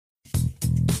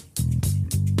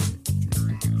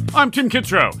I'm Tim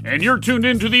Kitzrow, and you're tuned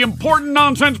in to the Important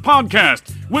Nonsense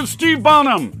Podcast with Steve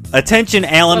Bonham. Attention,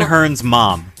 Alan Hearn's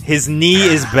mom. His knee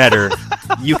is better.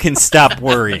 You can stop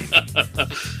worrying.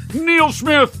 Neil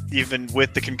Smith. Even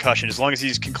with the concussion, as long as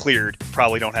he's cleared,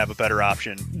 probably don't have a better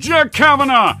option. Jack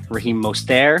Kavanaugh. Raheem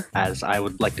Mostert, as I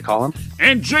would like to call him.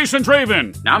 And Jason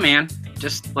Draven. Nah, man.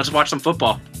 Just let's watch some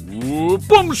football. Ooh,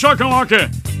 boom shakalaka.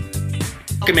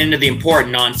 Welcome into the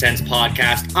Important Nonsense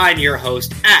Podcast. I'm your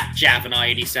host at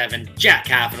Javanaugh87, Jack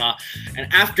Kavanaugh. And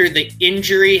after the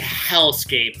injury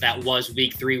hellscape that was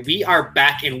week 3, we are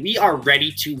back and we are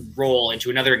ready to roll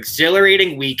into another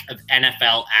exhilarating week of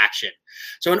NFL action.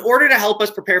 So in order to help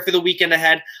us prepare for the weekend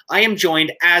ahead, I am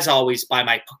joined, as always, by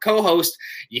my co-host.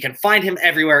 You can find him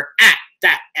everywhere at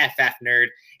that FF Nerd.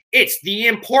 It's the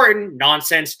Important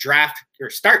Nonsense Draft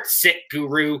or Start Sit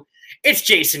Guru. It's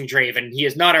Jason Draven. He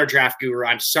is not our draft guru.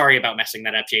 I'm sorry about messing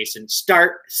that up, Jason.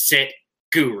 Start, sit,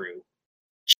 guru.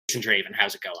 Jason Draven,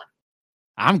 how's it going?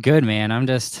 I'm good, man. I'm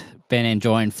just been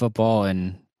enjoying football,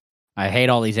 and I hate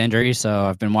all these injuries, so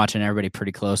I've been watching everybody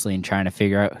pretty closely and trying to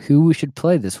figure out who we should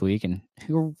play this week and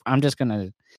who I'm just going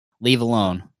to leave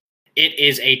alone. It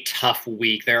is a tough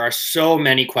week. There are so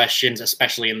many questions,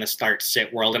 especially in the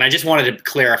start-sit world. And I just wanted to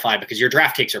clarify because your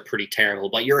draft takes are pretty terrible,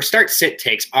 but your start-sit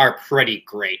takes are pretty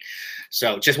great.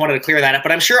 So just wanted to clear that up.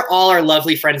 But I'm sure all our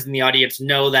lovely friends in the audience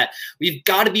know that we've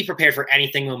got to be prepared for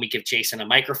anything when we give Jason a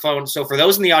microphone. So for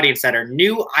those in the audience that are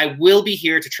new, I will be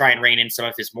here to try and rein in some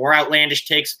of his more outlandish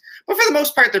takes. But for the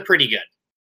most part, they're pretty good.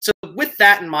 So with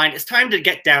that in mind, it's time to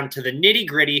get down to the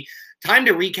nitty-gritty. Time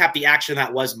to recap the action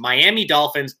that was Miami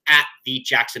Dolphins at the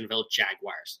Jacksonville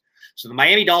Jaguars. So the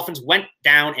Miami Dolphins went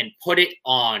down and put it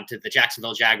on to the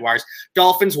Jacksonville Jaguars.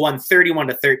 Dolphins won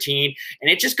 31-13, and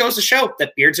it just goes to show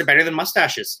that beards are better than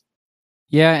mustaches.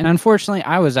 Yeah, and unfortunately,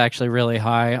 I was actually really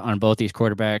high on both these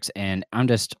quarterbacks, and I'm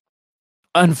just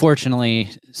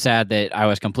unfortunately sad that I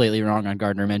was completely wrong on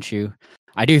Gardner Minshew.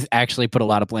 I do actually put a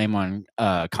lot of blame on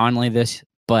Conley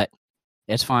but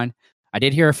it's fine. I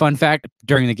did hear a fun fact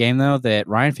during the game, though, that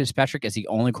Ryan Fitzpatrick is the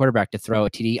only quarterback to throw a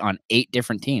TD on 8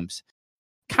 different teams.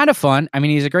 Kind of fun. I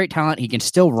mean, he's a great talent. He can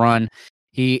still run.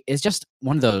 He is just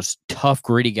one of those tough,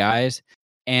 gritty guys.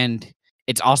 And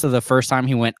it's also the first time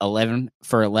he went 11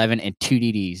 for 11 and 2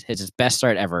 TDs. It's his best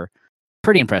start ever.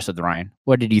 Pretty impressed with Ryan.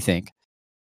 What did you think?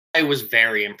 I was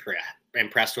very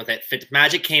impressed with it.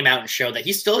 Fitzmagic came out and showed that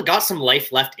he's still got some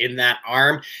life left in that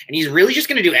arm, and he's really just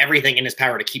going to do everything in his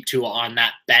power to keep Tua on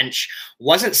that bench.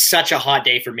 Wasn't such a hot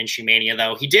day for Minshew Mania,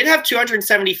 though. He did have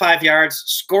 275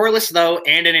 yards, scoreless, though,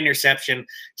 and an interception.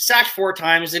 Sacked 4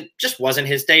 times. It just wasn't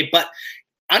his day, but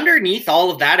underneath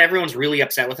all of that, everyone's really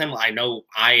upset with him. I know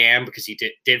I am because he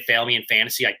did fail me in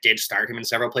fantasy. I did start him in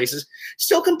several places.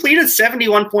 Still completed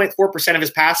 71.4% of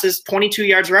his passes, 22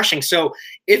 yards rushing. So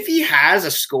if he has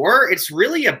a score, it's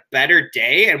really a better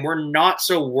day, and we're not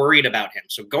so worried about him.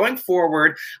 So going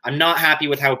forward, I'm not happy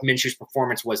with how Minshew's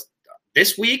performance was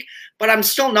this week, but I'm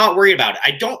still not worried about it.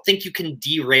 I don't think you can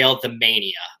derail the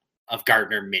mania of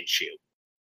Gardner Minshew.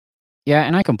 Yeah,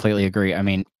 and I completely agree. I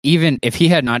mean, even if he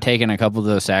had not taken a couple of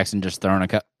those sacks and just thrown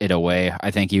it away, I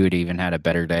think he would even had a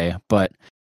better day. But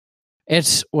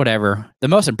it's whatever. The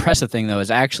most impressive thing, though,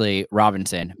 is actually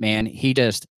Robinson. Man, he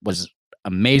just was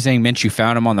amazing. Minshew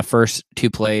found him on the first 2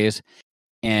 plays.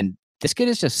 And this kid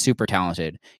is just super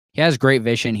talented. He has great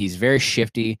vision. He's very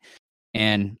shifty.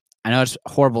 And I know it's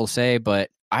horrible to say, but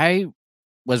I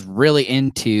was really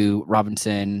into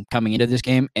Robinson coming into this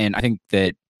game. And I think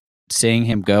that seeing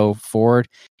him go forward,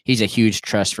 he's a huge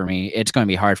trust for me. It's going to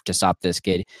be hard to stop this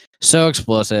kid. So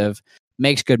explosive,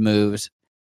 makes good moves.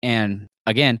 And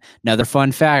again, another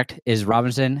fun fact is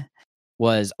Robinson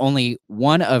was only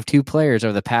one of 2 players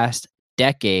over the past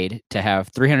decade to have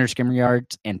 300 scrimmage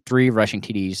yards and 3 rushing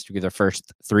TDs through their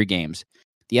first 3 games.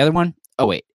 The other one,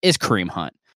 is Kareem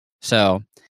Hunt. So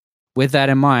with that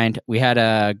in mind, we had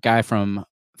a guy from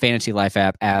Fantasy Life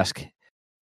app ask,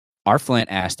 R. Flint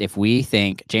asked if we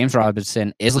think James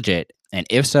Robinson is legit, and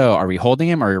if so, are we holding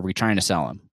him or are we trying to sell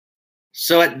him?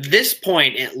 So at this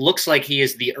point, it looks like he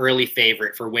is the early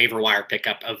favorite for waiver wire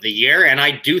pickup of the year, and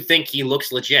I do think he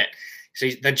looks legit. So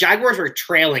the Jaguars were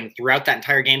trailing throughout that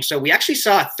entire game, so we actually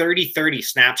saw a 30-30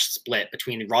 snap split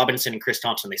between Robinson and Chris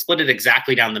Thompson. They split it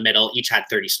exactly down the middle. Each had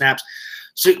 30 snaps.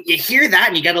 So you hear that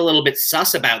and you get a little bit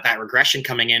sus about that regression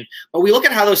coming in. But we look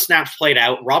at how those snaps played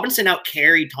out. Robinson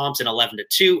out-carried Thompson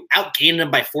 11-2, outgained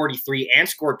him by 43, and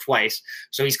scored twice.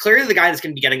 So he's clearly the guy that's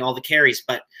going to be getting all the carries.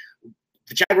 But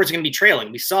the Jaguars are going to be trailing.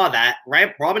 We saw that.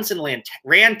 Robinson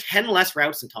ran 10 less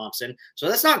routes than Thompson. So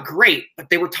that's not great, but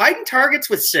they were tied in targets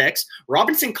with 6.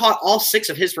 Robinson caught all 6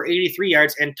 of his for 83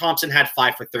 yards, and Thompson had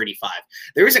 5 for 35.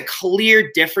 There is a clear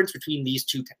difference between these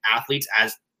two athletes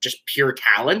as just pure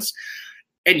talents.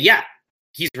 And yeah,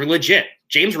 he's legit.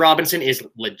 James Robinson is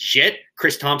legit.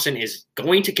 Chris Thompson is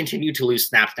going to continue to lose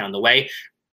snaps down the way.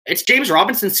 It's James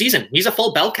Robinson's season. He's a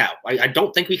full bell cow. I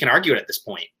don't think we can argue it at this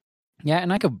point. Yeah,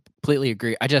 and I completely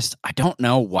agree. I don't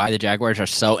know why the Jaguars are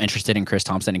so interested in Chris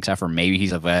Thompson, except for maybe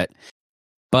he's a vet.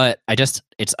 But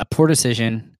it's a poor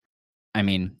decision. I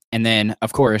mean, and then,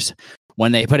 of course,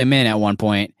 when they put him in at one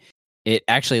point, it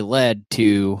actually led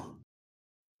to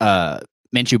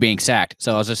Minshew being sacked.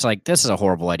 So I was just like, this is a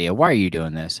horrible idea. Why are you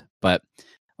doing this? But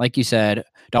like you said,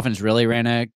 Dolphins really ran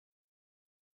a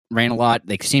lot.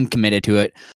 They seemed committed to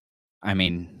it. I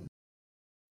mean,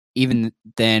 even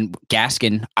then,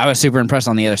 Gaskin, I was super impressed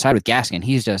on the other side with Gaskin.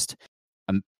 He's just,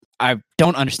 I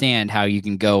don't understand how you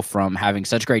can go from having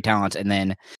such great talents and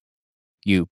then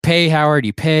you pay Howard,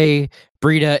 you pay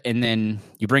Breida, and then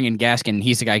you bring in Gaskin.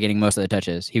 He's the guy getting most of the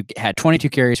touches. He had 22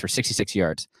 carries for 66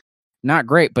 yards. Not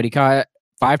great, but he caught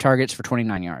 5 targets for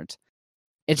 29 yards.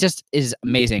 It just is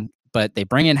amazing. But they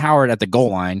bring in Howard at the goal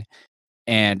line,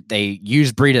 and they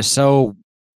use Breida so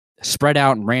spread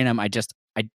out and random.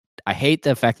 I hate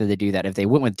the fact that they do that. If they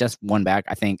went with just one back,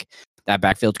 I think that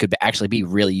backfield could actually be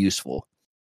really useful.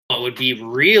 It would be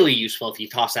really useful if you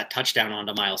toss that touchdown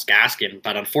onto Myles Gaskin,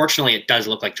 but unfortunately it does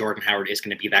look like Jordan Howard is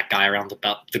going to be that guy around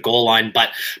the goal line. But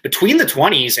between the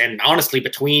 20s and honestly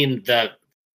between the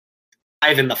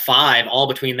 5 and the 5, all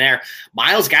between there,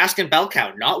 Myles Gaskin, bell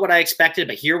cow, not what I expected,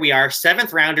 but here we are,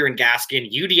 7th rounder in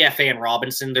Gaskin, UDFA and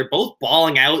Robinson. They're both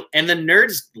balling out, and the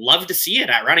nerds love to see it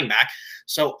at running back.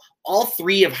 So all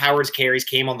 3 of Howard's carries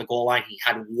came on the goal line. He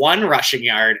had 1 rushing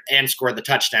yard and scored the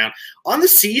touchdown. On the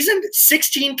season,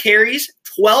 16 carries,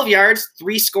 12 yards,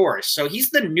 3 scores. So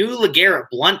he's the new LeGarrette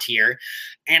Blount here.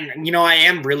 And, I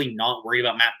am really not worried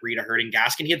about Matt Breida hurting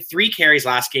Gaskin. He had 3 carries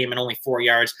last game and only 4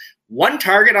 yards. 1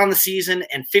 target on the season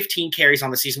and 15 carries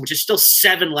on the season, which is still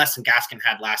 7 less than Gaskin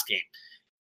had last game.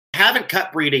 Haven't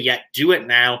cut Breida yet. Do it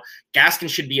now. Gaskin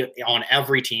should be on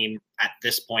every team at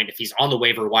this point. If he's on the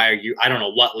waiver wire, I don't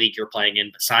know what league you're playing in,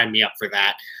 but sign me up for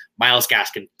that. Myles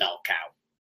Gaskin, bell cow.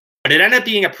 But it ended up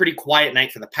being a pretty quiet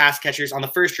night for the pass catchers. On the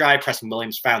first drive, Preston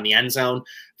Williams found the end zone.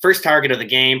 First target of the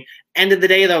game. End of the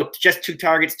day, though, just 2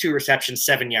 targets, 2 receptions,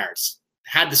 7 yards.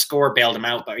 Had the score, bailed him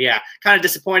out, but yeah, kind of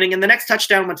disappointing. And the next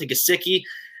touchdown went to Gesicki.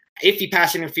 Iffy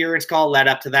pass interference call led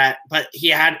up to that, but he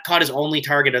had caught his only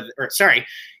target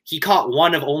he caught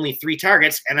 1 of only 3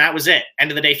 targets, and that was it.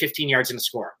 End of the day, 15 yards in the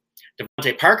score.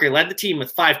 Devontae Parker led the team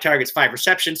with 5 targets, 5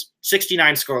 receptions,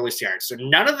 69 scoreless yards. So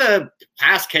none of the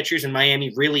pass catchers in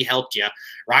Miami really helped you.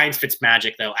 Ryan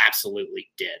Fitzmagic, though, absolutely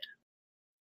did.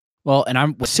 Well, and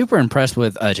I'm super impressed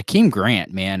with Jakeem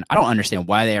Grant, man. I don't understand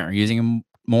why they aren't using him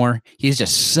more. He's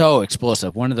just so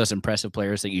explosive. One of those impressive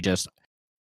players that you just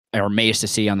are amazed to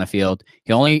see on the field.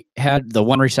 He only had the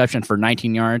 1 reception for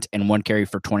 19 yards and 1 carry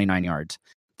for 29 yards.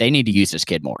 They need to use this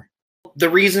kid more. The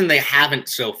reason they haven't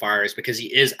so far is because he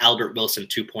is Albert Wilson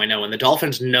 2.0, and the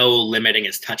Dolphins know limiting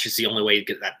his touches is the only way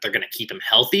that they're going to keep him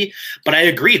healthy. But I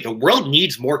agree, the world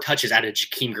needs more touches out of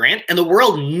Jakeem Grant, and the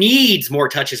world needs more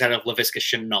touches out of Laviska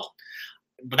Shenault.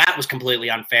 But that was completely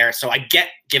unfair, so I get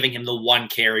giving him the 1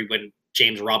 carry when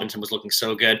James Robinson was looking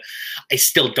so good. I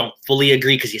still don't fully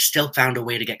agree because you still found a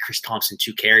way to get Chris Thompson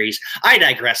 2 carries. I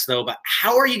digress, though, but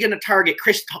how are you going to target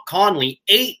Chris Conley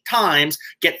 8 times,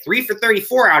 get 3 for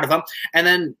 34 out of him, and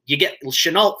then you get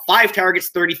Shenault 5 targets,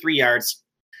 33 yards,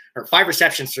 or 5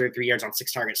 receptions, 33 yards on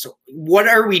 6 targets. So what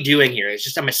are we doing here? It's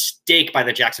just a mistake by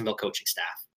the Jacksonville coaching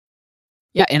staff.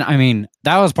 Yeah, and I mean,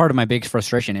 that was part of my biggest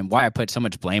frustration and why I put so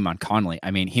much blame on Conley.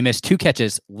 I mean, he missed 2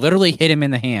 catches, literally hit him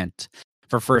in the hand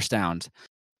for first downs.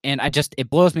 And it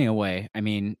blows me away. I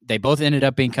mean, they both ended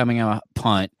up becoming a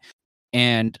punt.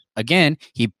 And again,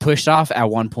 he pushed off at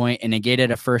one point and negated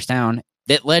a first down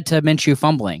that led to Minshew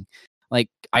fumbling. Like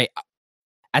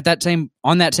on that same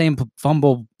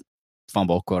fumble,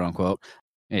 quote unquote.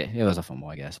 It was a fumble,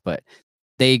 I guess, but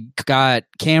they got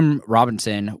Cam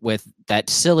Robinson with that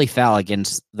silly foul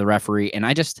against the referee. And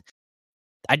I just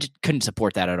couldn't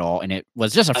support that at all. And it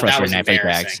was just a frustrating night for the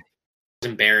Jags.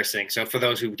 Embarrassing. So for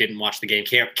those who didn't watch the game,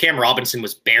 Cam Robinson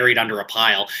was buried under a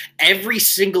pile. Every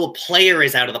single player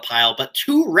is out of the pile, but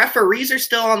 2 referees are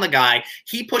still on the guy.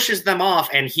 He pushes them off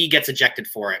and he gets ejected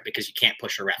for it because you can't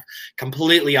push a ref.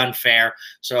 Completely unfair.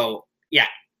 So yeah,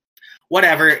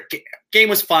 whatever. game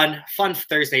was fun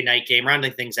Thursday night game,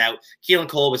 rounding things out. Keelan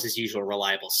Cole was his usual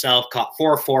reliable self, caught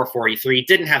 4-43,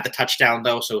 didn't have the touchdown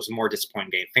though, so it was a more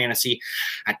disappointing game in fantasy.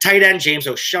 At tight end, James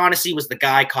O'Shaughnessy was the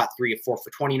guy, caught 3 of 4 for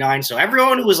 29. So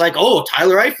everyone who was like, oh,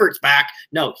 Tyler Eifert's back.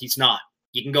 No, he's not.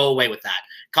 You can go away with that.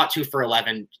 Caught 2 for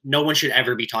 11. No one should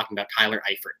ever be talking about Tyler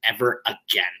Eifert ever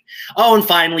again. Oh, and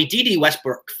finally, D.D.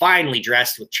 Westbrook finally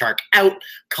dressed with Chark out,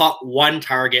 caught 1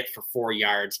 target for 4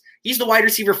 yards. He's the wide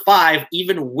receiver 5,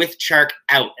 even with Chark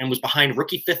out, and was behind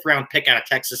rookie 5th-round pick out of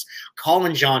Texas,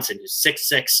 Colin Johnson, who's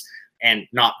 6'6", and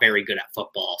not very good at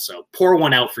football. So pour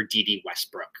one out for D.D.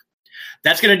 Westbrook.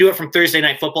 That's going to do it from Thursday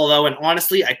Night Football, though. And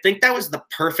honestly, I think that was the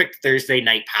perfect Thursday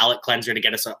night palate cleanser to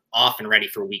get us off and ready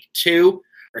for week 2.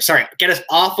 Get us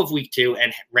off of week 2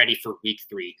 and ready for week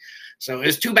 3. So it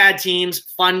was 2 bad teams,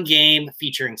 fun game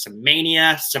featuring some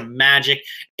mania, some magic.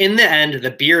 In the end,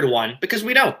 the beard won because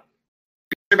we know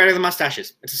beards are better than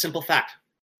mustaches. It's a simple fact.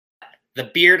 The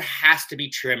beard has to be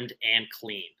trimmed and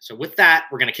clean. So with that,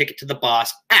 we're going to kick it to the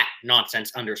boss at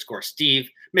nonsense_Steve,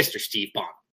 Mr. Steve Bond.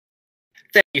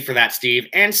 Thank you for that, Steve.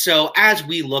 And so as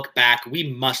we look back,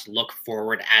 we must look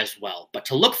forward as well. But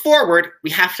to look forward, we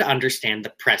have to understand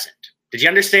the present. Did you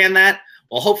understand that?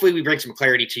 Well, hopefully we bring some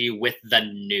clarity to you with the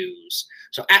news.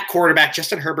 So at quarterback,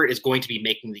 Justin Herbert is going to be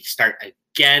making the start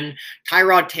again.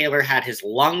 Tyrod Taylor had his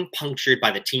lung punctured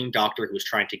by the team doctor who was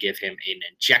trying to give him an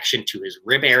injection to his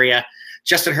rib area.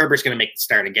 Justin Herbert's going to make the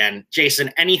start again. Jason,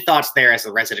 any thoughts there as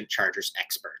the resident Chargers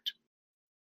expert?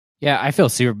 Yeah, I feel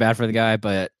super bad for the guy,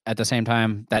 but at the same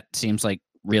time, that seems like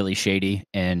really shady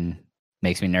and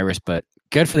makes me nervous. But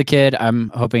good for the kid. I'm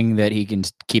hoping that he can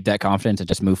keep that confidence and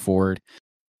just move forward.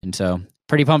 And so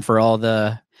pretty pumped for all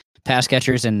the pass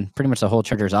catchers and pretty much the whole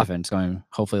Chargers offense going to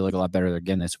hopefully look a lot better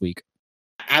again this week.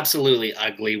 Absolutely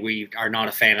ugly. We are not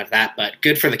a fan of that, but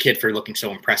good for the kid for looking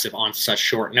so impressive on such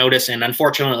short notice. And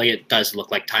unfortunately, it does look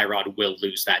like Tyrod will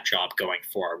lose that job going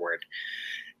forward.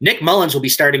 Nick Mullins will be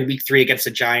starting week 3 against the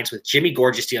Giants with Jimmy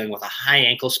Gorgeous dealing with a high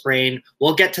ankle sprain.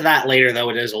 We'll get to that later, though.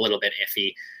 It is a little bit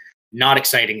iffy. Not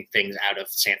exciting things out of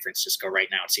San Francisco right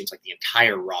now. It seems like the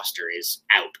entire roster is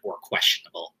out or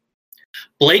questionable.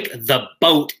 Blake the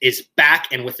Boat is back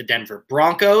and with the Denver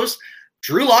Broncos.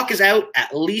 Drew Lock is out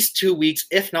at least 2 weeks,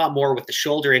 if not more, with the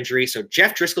shoulder injury. So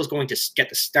Jeff Driscoll is going to get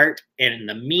the start. And in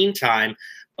the meantime,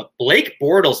 but Blake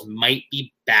Bortles might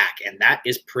be back, and that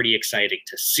is pretty exciting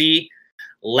to see.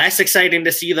 Less exciting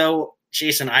to see, though,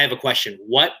 Jason, I have a question.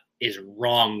 What is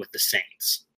wrong with the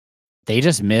Saints? They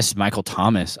just miss Michael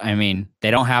Thomas. I mean,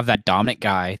 they don't have that dominant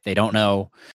guy. They don't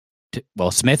know.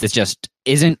 Smith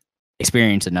isn't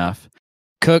experienced enough.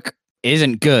 Cook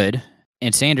isn't good.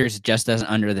 And Sanders just doesn't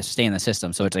understand the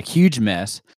system. So it's a huge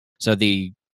mess. So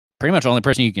the pretty much only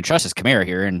person you can trust is Kamara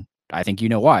here. And I think you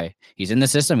know why. He's in the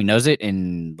system. He knows it.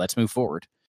 And let's move forward.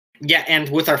 Yeah, and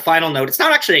with our final note, it's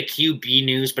not actually a QB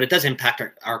news, but it does impact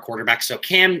our quarterback. So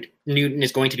Cam Newton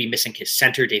is going to be missing his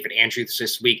center, David Andrews,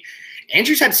 this week.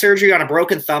 Andrews had surgery on a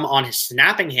broken thumb on his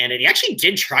snapping hand, and he actually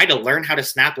did try to learn how to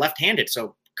snap left-handed.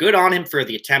 So good on him for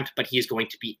the attempt, but he is going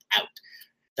to be out.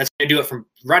 That's going to do it from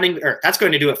that's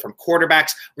going to do it from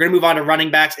quarterbacks. We're going to move on to running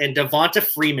backs, and Devonta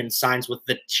Freeman signs with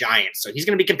the Giants. So he's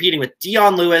going to be competing with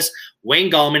Dion Lewis,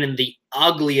 Wayne Gallman, and the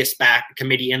ugliest back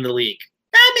committee in the league.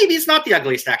 Maybe it's not the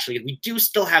ugliest, actually. We do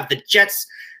still have the Jets,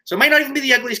 so it might not even be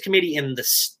the ugliest committee in the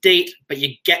state, but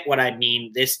you get what I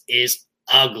mean. This is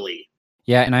ugly.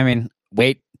 Yeah, and I mean,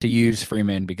 wait to use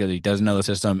Freeman because he doesn't know the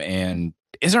system and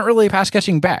isn't really a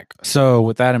pass-catching back. So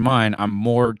with that in mind, I'm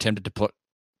more tempted to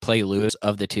play Lewis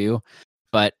of the two,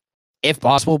 but if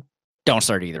possible, don't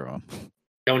start either of them.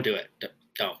 Don't do it.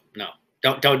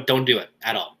 Don't do it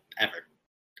at all, ever.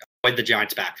 Avoid the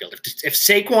Giants' backfield. If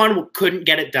Saquon couldn't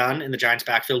get it done in the Giants'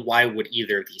 backfield, why would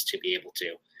either of these two be able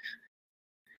to?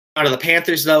 Out of the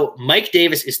Panthers, though, Mike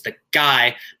Davis is the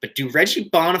guy, but do Reggie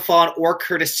Bonifant or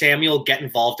Curtis Samuel get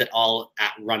involved at all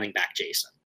at running back, Jason?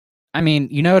 I mean,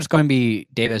 it's going to be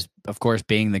Davis, of course,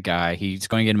 being the guy. He's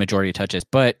going to get a majority of touches,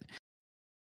 but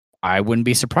I wouldn't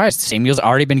be surprised. Samuel's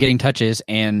already been getting touches,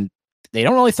 and they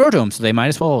don't really throw to him, so they might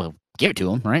as well give it to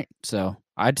him, right? So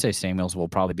I'd say Samuel's will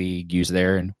probably be used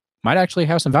there and might actually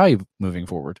have some value moving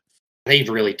forward. They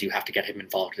really do have to get him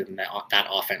involved in that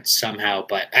offense somehow.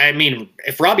 But, I mean,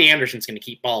 if Robbie Anderson's going to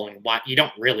keep balling, you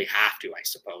don't really have to, I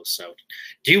suppose. So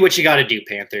do what you got to do,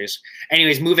 Panthers.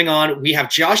 Anyways, moving on, we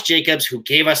have Josh Jacobs, who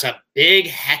gave us a big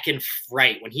heckin'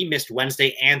 fright when he missed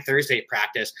Wednesday and Thursday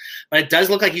practice. But it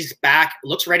does look like he's back,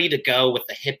 looks ready to go with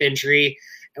the hip injury.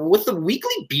 And with the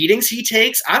weekly beatings he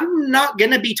takes, I'm not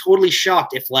going to be totally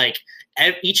shocked if, like,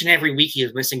 each and every week he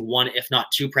is missing one, if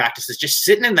not two practices, just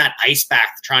sitting in that ice bath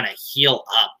trying to heal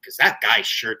up, because that guy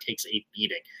sure takes a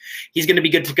beating. He's going to be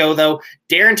good to go, though.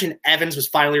 Darrington Evans was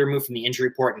finally removed from the injury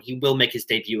report, and he will make his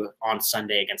debut on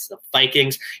Sunday against the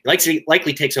Vikings. He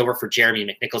likely takes over for Jeremy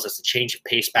McNichols as a change of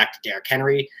pace back to Derrick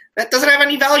Henry. That doesn't have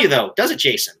any value, though, does it,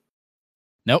 Jason?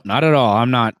 Nope, not at all. I'm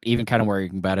not even kind of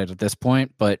worrying about it at this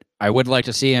point, but I would like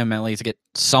to see him at least get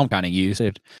some kind of use.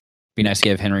 It'd be nice to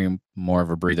give Henry more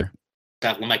of a breather.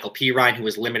 Have Michael Pirine, who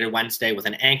was limited Wednesday with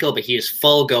an ankle, but he is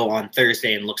full go on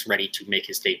Thursday and looks ready to make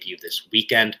his debut this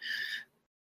weekend.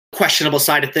 Questionable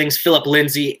side of things, Philip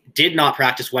Lindsay did not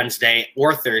practice Wednesday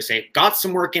or Thursday, got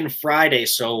some work in Friday,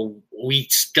 so we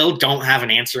still don't have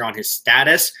an answer on his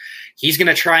status. He's going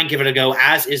to try and give it a go,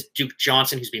 as is Duke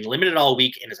Johnson, who's been limited all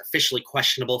week and is officially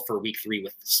questionable for week 3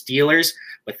 with the Steelers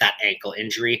with that ankle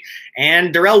injury.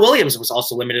 And Darrell Williams was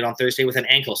also limited on Thursday with an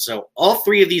ankle. So all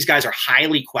 3 of these guys are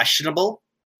highly questionable,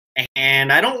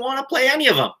 and I don't want to play any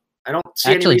of them. I don't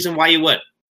see any reason why you would.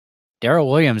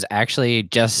 Darrell Williams actually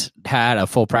just had a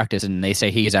full practice, and they say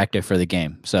he is active for the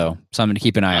game. So something to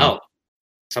keep an eye on.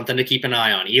 Something to keep an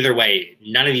eye on. Either way,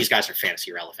 none of these guys are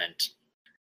fantasy relevant.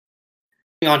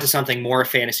 On to something more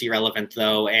fantasy relevant,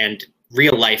 though, and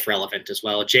real life relevant as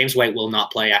well. James White will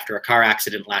not play after a car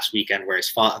accident last weekend where his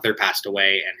father passed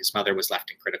away and his mother was left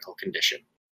in critical condition.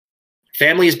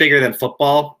 Family is bigger than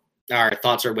football. Our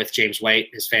thoughts are with James White,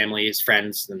 his family, his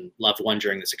friends, and loved one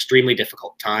during this extremely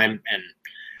difficult time, and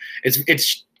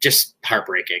it's just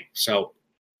heartbreaking. So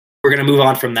we're going to move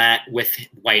on from that. With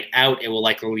White out, it will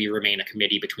likely remain a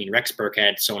committee between Rex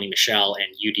Burkhead, Sony Michel, and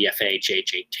UDFA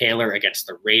J.J. Taylor against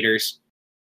the Raiders.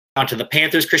 On to the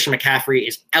Panthers, Christian McCaffrey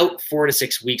is out 4 to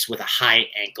 6 weeks with a high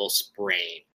ankle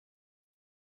sprain.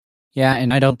 Yeah,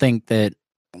 and I don't think that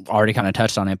already kind of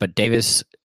touched on it, but Davis,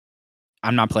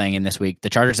 I'm not playing in this week. The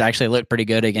Chargers actually looked pretty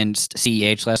good against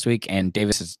CEH last week, and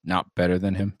Davis is not better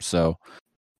than him, so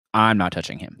I'm not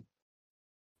touching him.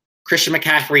 Christian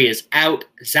McCaffrey is out.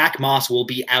 Zach Moss will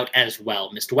be out as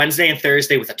well. Missed Wednesday and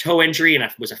Thursday with a toe injury and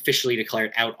was officially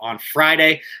declared out on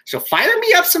Friday. So fire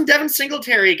me up some Devin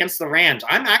Singletary against the Rams.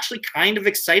 I'm actually kind of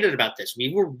excited about this.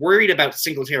 We were worried about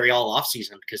Singletary all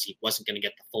offseason because he wasn't going to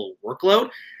get the full workload.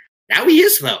 Now he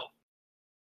is, though.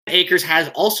 Akers has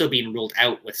also been ruled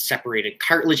out with separated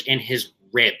cartilage in his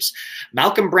ribs.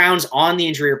 Malcolm Brown's on the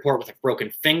injury report with a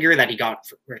broken finger that he got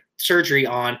surgery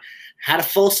on. Had a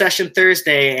full session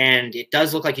Thursday, and it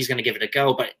does look like he's going to give it a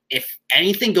go. But if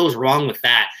anything goes wrong with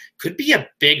that, could be a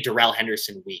big Darrell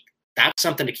Henderson week. That's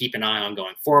something to keep an eye on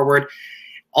going forward.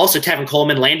 Also, Tevin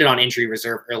Coleman landed on injury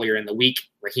reserve earlier in the week.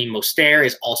 Raheem Mostert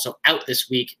is also out this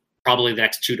week, probably the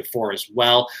next 2 to 4 as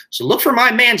well. So look for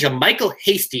my man, JaMycal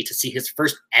Hasty, to see his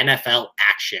first NFL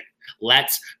action.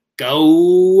 Let's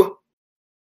go.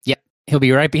 Yep, he'll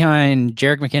be right behind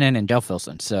Jerick McKinnon and Del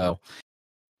Filson. So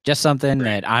just something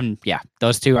that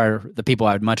those two are the people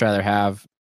I would much rather have.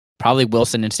 Probably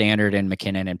Wilson in standard and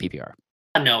McKinnon in PPR.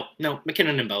 No,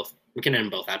 McKinnon in both.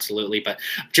 Absolutely. But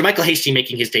JaMycal Hasty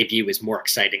making his debut is more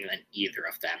exciting than either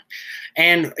of them.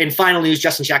 And in final news,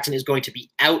 Justin Jackson is going to be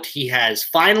out. He has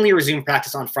finally resumed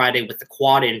practice on Friday with the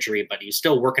quad injury, but he's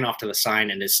still working off to the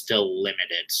sign and is still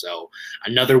limited. So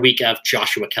another week of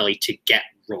Joshua Kelly to get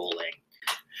rolling.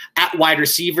 At wide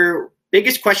receiver,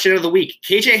 biggest question of the week,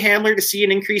 KJ Hamler to see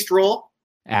an increased role?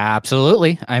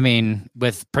 Absolutely. I mean,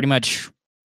 with pretty much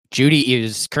Judy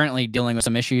is currently dealing with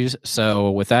some issues.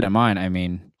 So with that in mind, I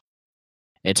mean,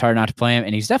 it's hard not to play him.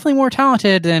 And he's definitely more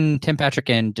talented than Tim Patrick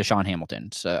and Deshaun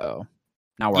Hamilton. So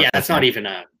not worth it. That's not even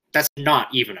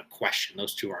a question.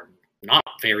 Those two are not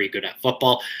very good at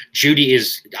football. Judy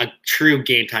is a true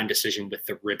game time decision with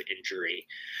the rib injury.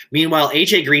 Meanwhile,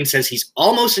 AJ Green says he's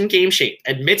almost in game shape,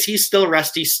 admits he's still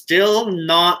rusty, still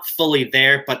not fully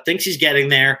there, but thinks he's getting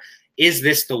there. Is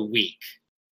this the week?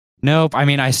 Nope. I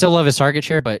mean, I still love his target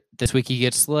share, but this week he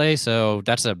gets Slay, so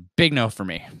that's a big no for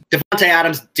me. Devontae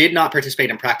Adams did not participate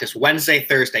in practice Wednesday,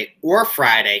 Thursday, or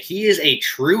Friday. He is a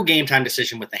true game time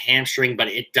decision with the hamstring, but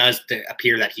it does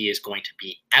appear that he is going to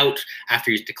be out after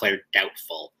he's declared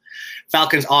doubtful.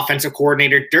 Falcons offensive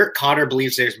coordinator Dirk Koetter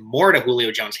believes there's more to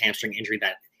Julio Jones' hamstring injury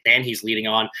than he's leading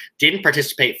on. Didn't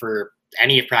participate for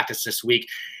any of practice this week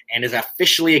and is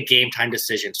officially a game time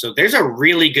decision. So there's a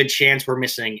really good chance we're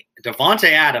missing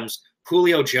Devontae Adams,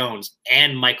 Julio Jones,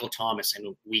 and Michael Thomas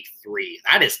in week 3.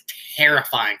 That is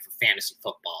terrifying for fantasy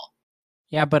football.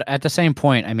 Yeah, but at the same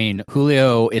point, I mean,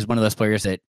 Julio is one of those players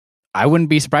that I wouldn't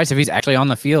be surprised if he's actually on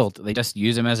the field. They just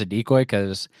use him as a decoy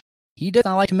because he does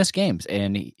not like to miss games,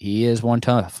 and he is one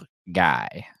tough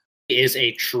guy. is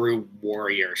a true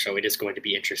warrior, so it is going to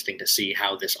be interesting to see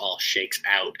how this all shakes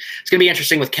out. It's going to be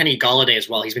interesting with Kenny Golladay as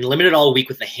well. He's been limited all week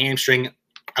with the hamstring,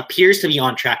 appears to be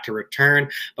on track to return,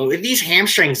 but with these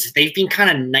hamstrings, they've been kind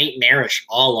of nightmarish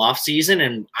all off season,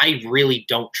 and I really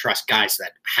don't trust guys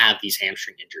that have these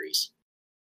hamstring injuries.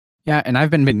 Yeah, and I've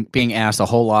been being asked a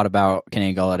whole lot about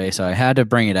Kenny Golladay, so I had to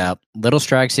bring it up. Little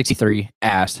Strike 63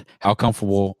 asked, how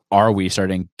comfortable are we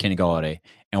starting Kenny Golladay?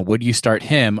 And would you start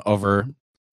him over,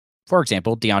 for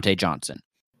example, Deontay Johnson?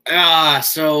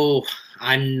 So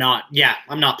I'm not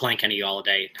playing Kenny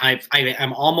Golladay.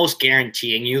 I'm almost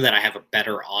guaranteeing you that I have a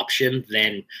better option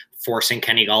than forcing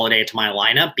Kenny Golladay into my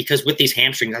lineup, because with these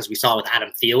hamstrings, as we saw with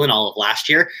Adam Thielen all of last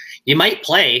year, you might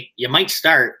play, you might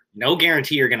start, no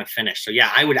guarantee you're going to finish. So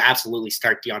yeah, I would absolutely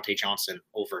start Deontay Johnson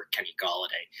over Kenny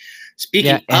Golladay.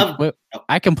 Speaking of,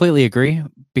 I completely agree,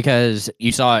 because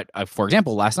you saw it, for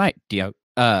example, last night,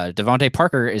 Devontae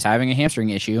Parker is having a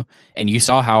hamstring issue, and you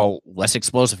saw how less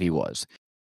explosive he was.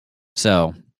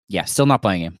 So yeah, still not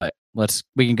playing him, but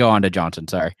we can go on to Johnson.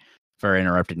 Sorry for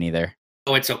interrupting you there.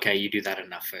 Oh, it's okay. You do that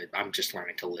enough. I'm just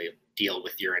learning to deal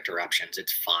with your interruptions.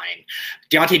 It's fine.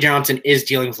 Deontay Johnson is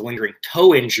dealing with a lingering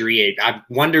toe injury. I'm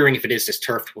wondering if it is this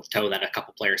turf toe that a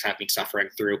couple players have been suffering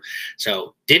through.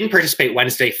 So didn't participate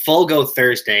Wednesday, full go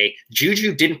Thursday.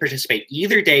 Juju didn't participate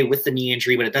either day with the knee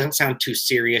injury, but it doesn't sound too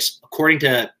serious. According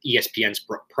to ESPN's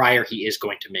prior, he is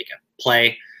going to make a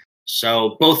play.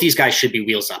 So both these guys should be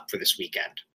wheels up for this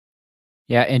weekend.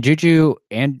 Yeah, and Juju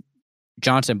and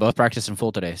Johnson both practiced in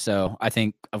full today, so I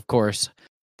think, of course,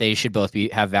 they should both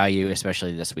have value,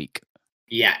 especially this week.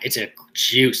 Yeah, it's a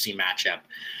juicy matchup.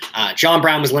 John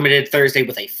Brown was limited Thursday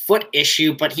with a foot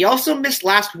issue, but he also missed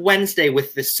last Wednesday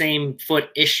with the same foot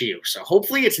issue. So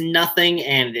hopefully it's nothing,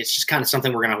 and it's just kind of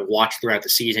something we're going to watch throughout the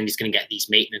season. He's going to get these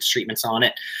maintenance treatments on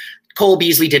it. Cole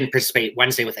Beasley didn't participate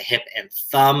Wednesday with a hip and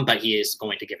thumb, but he is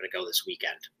going to give it a go this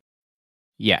weekend.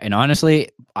 Yeah, and honestly,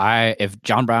 if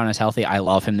John Brown is healthy, I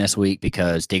love him this week,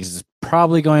 because Diggs is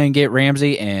probably going to get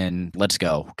Ramsey, and let's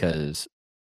go, because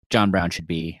John Brown should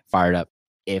be fired up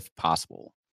if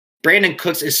possible. Brandon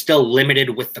Cooks is still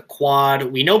limited with the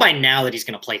quad. We know by now that he's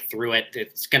going to play through it.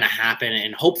 It's going to happen,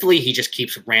 and hopefully he just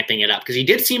keeps ramping it up, because he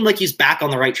did seem like he's back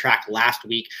on the right track last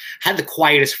week. Had the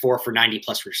quietest 4 for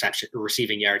 90-plus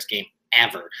receiving yards game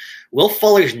ever. Will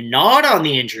Fuller's not on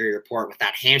the injury report with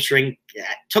that hamstring.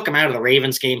 Took him out of the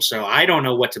Ravens game, so I don't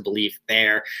know what to believe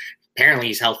there. Apparently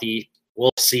he's healthy.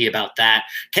 We'll see about that.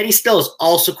 Kenny Still is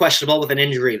also questionable with an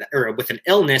injury or with an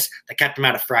illness that kept him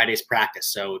out of Friday's practice.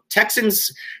 So Texans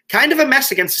kind of a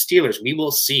mess against the Steelers. We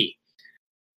will see.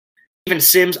 Even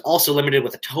Sims also limited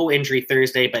with a toe injury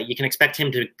Thursday, but you can expect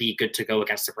him to be good to go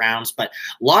against the Browns. But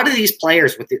a lot of these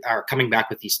players are coming back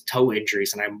with these toe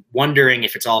injuries, and I'm wondering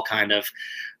if it's all kind of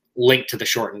linked to the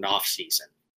shortened offseason.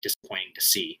 Disappointing to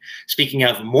see. Speaking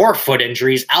of more foot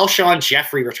injuries, Alshon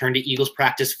Jeffrey returned to Eagles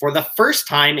practice for the first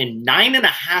time in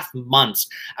 9.5 months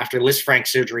after Lisfranc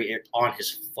surgery on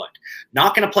his foot.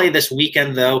 Not going to play this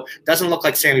weekend, though. Doesn't look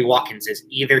like Sammy Watkins is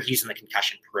either. He's in the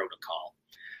concussion protocol.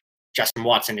 Justin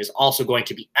Watson is also going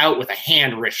to be out with a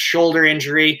hand, wrist, shoulder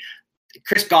injury.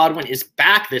 Chris Godwin is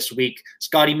back this week.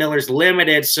 Scotty Miller's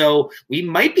limited, so we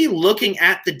might be looking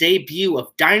at the debut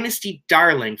of Dynasty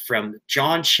Darling from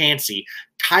John Chansey,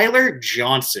 Tyler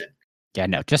Johnson. Yeah,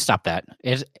 no, just stop that.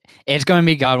 It's going to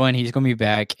be Godwin. He's going to be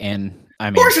back, and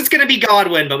of course it's going to be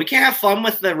Godwin, but we can't have fun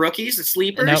with the rookies, the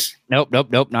sleepers. Nope,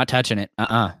 not touching it.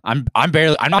 I'm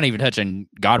not even touching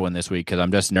Godwin this week, because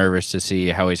I'm just nervous to see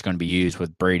how he's going to be used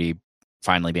with Brady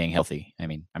finally being healthy. I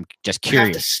mean, I'm just curious.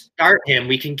 We have to start him.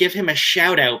 We can give him a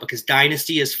shout out, because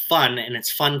Dynasty is fun, and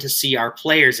it's fun to see our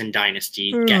players in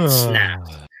Dynasty get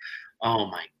snapped. Oh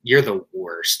my, you're the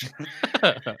worst.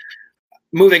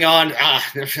 Moving on,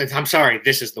 I'm sorry,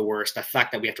 this is the worst. The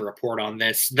fact that we have to report on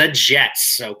this. The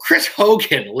Jets. So Chris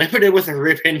Hogan limited with a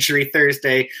rib injury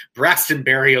Thursday. Braxton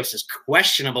Berrios is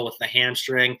questionable with the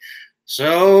hamstring.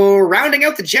 So rounding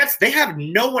out the Jets, they have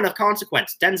no one of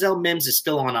consequence. Denzel Mims is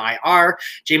still on IR.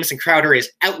 Jamison Crowder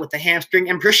is out with the hamstring.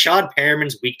 And Brashad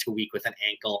Perriman's week to week with an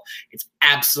ankle. It's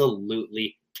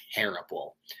absolutely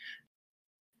terrible.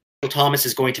 Thomas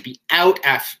is going to be out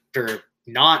after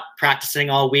not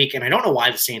practicing all week, and I don't know why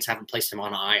the Saints haven't placed him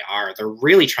on IR. They're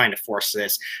really trying to force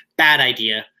this. Bad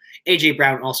idea. A.J.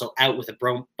 Brown also out with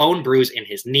a bone bruise in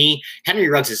his knee. Henry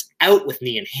Ruggs is out with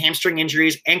knee and hamstring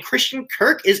injuries, and Christian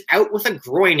Kirk is out with a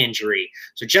groin injury.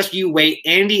 So just you wait.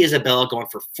 Andy Isabella going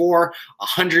for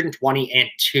 120 and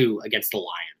 2 against the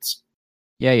Lions.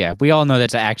 Yeah. We all know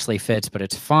that actually fits, but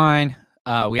it's fine.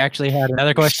 We actually had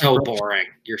another question. You're so boring.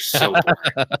 You're so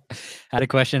boring. Had a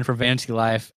question from Fantasy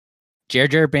Life.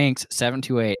 Jer Banks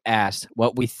 728 asked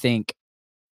what we think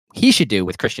he should do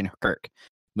with Christian Kirk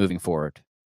moving forward.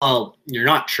 Well, you're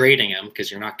not trading him because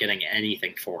you're not getting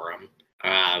anything for him.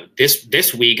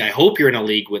 This week, I hope you're in a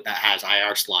league that has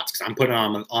IR slots because I'm putting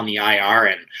him on the IR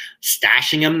and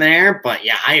stashing him there. But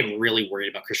yeah, I am really worried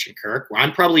about Christian Kirk.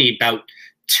 I'm probably about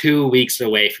 2 weeks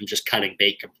away from just cutting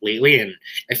bait completely. And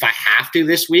if I have to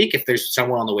this week, if there's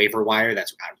someone on the waiver wire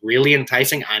that's really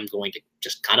enticing, I'm going to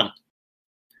just cut him.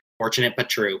 Fortunate but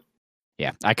true.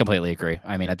 Yeah, I completely agree.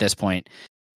 I mean, at this point,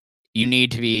 you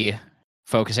need to be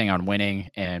focusing on winning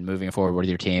and moving forward with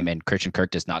your team, and Christian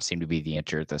Kirk does not seem to be the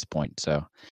answer at this point. So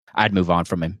I'd move on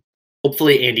from him.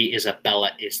 Hopefully Andy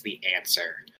Isabella is the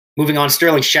answer. Moving on,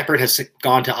 Sterling Shepard has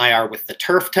gone to IR with the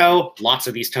turf toe. Lots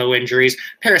of these toe injuries.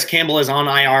 Paris Campbell is on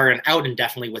IR and out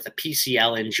indefinitely with a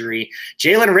PCL injury.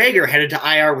 Jalen Reagor headed to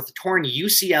IR with a torn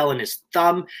UCL in his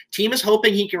thumb. Team is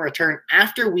hoping he can return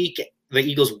after the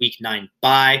Eagles' Week 9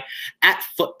 bye. At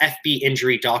FB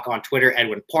Injury Doc on Twitter,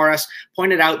 Edwin Porras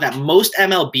pointed out that most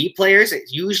MLB players,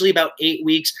 it's usually about 8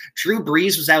 weeks. Drew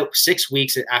Brees was out 6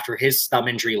 weeks after his thumb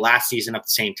injury last season at the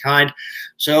same time.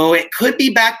 So it could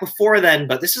be back before then,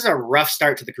 but this is a rough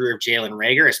start to the career of Jalen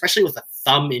Reagor, especially with a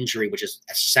thumb injury, which is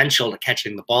essential to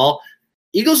catching the ball.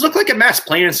 Eagles look like a mess,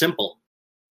 plain and simple.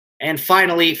 And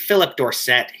finally, Philip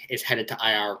Dorsett is headed to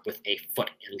IR with a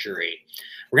foot injury.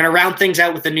 We're going to round things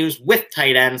out with the news with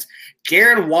tight ends.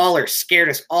 Darren Waller scared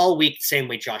us all week, the same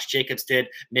way Josh Jacobs did.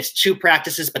 Missed 2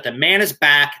 practices, but the man is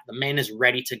back. The man is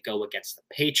ready to go against the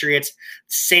Patriots.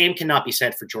 The same cannot be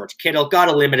said for George Kittle. Got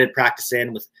a limited practice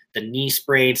in with the knee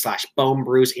sprain / bone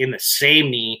bruise in the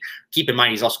same knee. Keep in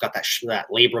mind, he's also got that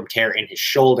labrum tear in his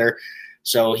shoulder.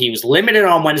 So he was limited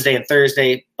on Wednesday and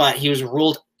Thursday, but he was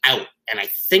ruled out. And I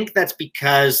think that's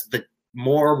because the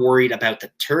more worried about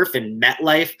the turf in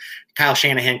MetLife. Kyle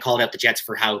Shanahan called out the Jets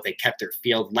for how they kept their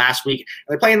field last week.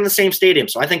 They're playing in the same stadium,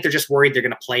 so I think they're just worried they're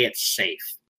going to play it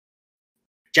safe.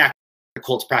 Jack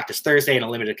Colts practiced Thursday in a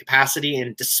limited capacity,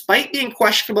 and despite being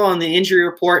questionable on the injury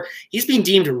report, he's been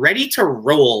deemed ready to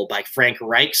roll by Frank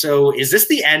Reich. So is this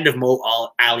the end of Mo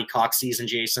Alley-Cox season,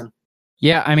 Jason?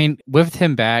 Yeah, I mean, with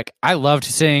him back, I loved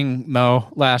seeing Mo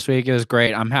last week. It was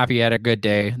great. I'm happy he had a good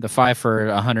day. The 5 for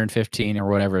 115 or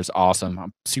whatever is awesome.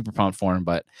 I'm super pumped for him,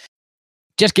 but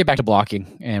just get back to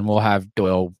blocking, and we'll have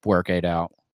Doyle work it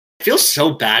out. I feel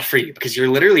so bad for you because you're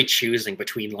literally choosing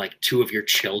between like 2 of your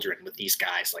children with these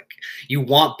guys. Like, you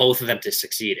want both of them to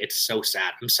succeed. It's so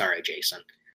sad. I'm sorry, Jason.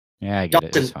 Yeah, I get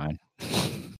it. It's fine.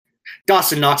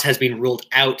 Dawson Knox has been ruled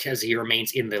out as he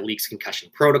remains in the league's concussion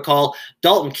protocol.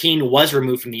 Dalton Keene was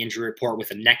removed from the injury report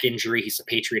with a neck injury. He's the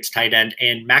Patriots tight end.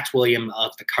 And Max Williams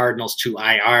of the Cardinals to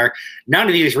IR. None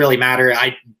of these really matter.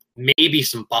 Maybe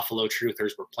some Buffalo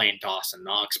Truthers were playing Dawson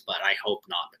Knox, but I hope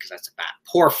not because that's a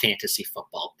poor fantasy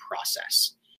football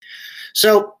process.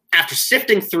 So after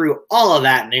sifting through all of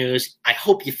that news, I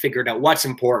hope you figured out what's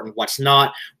important, what's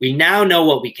not. We now know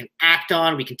what we can act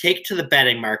on. We can take it to the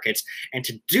betting markets. And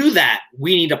to do that,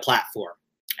 we need a platform.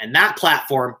 And that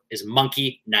platform is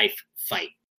Monkey Knife Fight.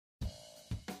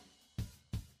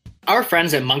 Our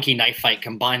friends at Monkey Knife Fight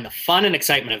combine the fun and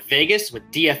excitement of Vegas with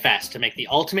DFS to make the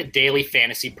ultimate daily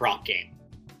fantasy prop game.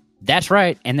 That's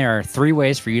right. And there are 3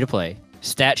 ways for you to play: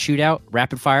 Stat Shootout,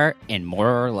 Rapid Fire, and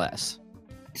More or Less.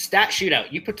 Stat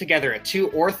Shootout, you put together a 2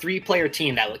 or 3 player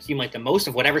team that will accumulate the most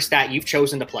of whatever stat you've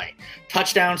chosen to play.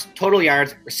 Touchdowns, total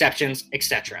yards, receptions,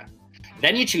 etc.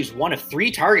 Then you choose one of 3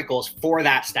 target goals for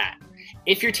that stat.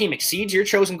 If your team exceeds your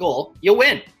chosen goal, you'll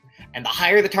win. And the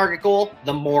higher the target goal,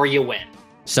 the more you win.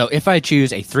 So if I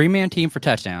choose a 3-man team for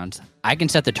touchdowns, I can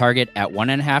set the target at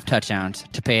 1.5 touchdowns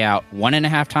to pay out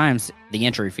 1.5 times the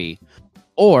entry fee.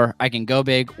 Or I can go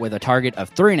big with a target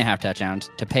of 3.5 touchdowns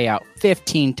to pay out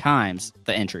 15 times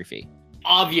the entry fee.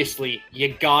 Obviously,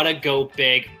 you gotta go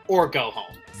big or go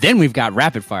home. Then we've got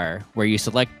Rapid Fire, where you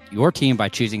select your team by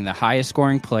choosing the highest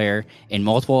scoring player in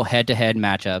multiple head-to-head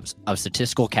matchups of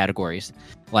statistical categories,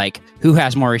 like who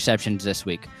has more receptions this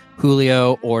week,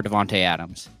 Julio or Devontae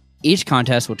Adams. Each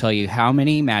contest will tell you how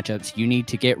many matchups you need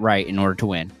to get right in order to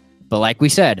win. But like we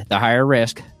said, the higher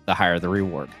risk, the higher the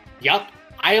reward. Yup.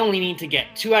 I only need to get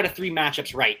 2 out of 3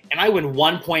 matchups right, and I win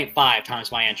 1.5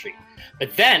 times my entry.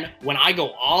 But then, when I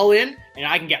go all in, and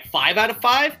I can get 5 out of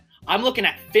 5, I'm looking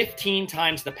at 15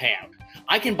 times the payout.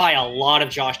 I can buy a lot of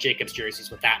Josh Jacobs jerseys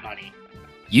with that money.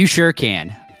 You sure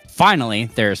can. Finally,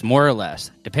 there's More or Less.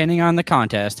 Depending on the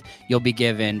contest, you'll be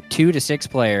given 2 to 6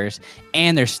 players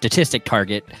and their statistic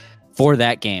target for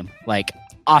that game, like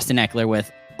Austin Eckler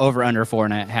with over under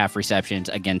 4.5 receptions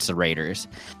against the Raiders.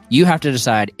 You have to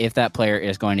decide if that player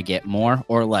is going to get more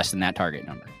or less than that target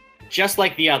number. Just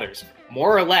like the others,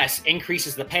 more or less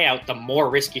increases the payout the more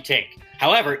risk you take.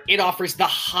 However, it offers the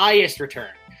highest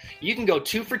return. You can go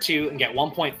 2 for 2 and get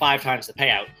 1.5 times the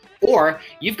payout, or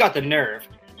you've got the nerve.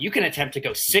 You can attempt to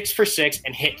go 6 for 6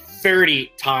 and hit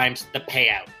 30 times the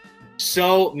payout.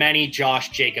 So many Josh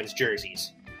Jacobs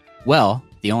jerseys. Well,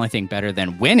 the only thing better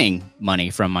than winning money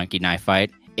from Monkey Knife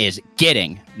Fight is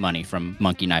getting money from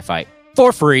Monkey Knife Fight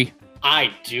for free.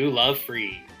 I do love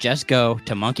free. Just go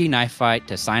to Monkey Knife Fight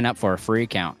to sign up for a free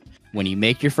account. When you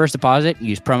make your first deposit,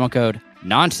 use promo code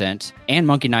NONSENSE, and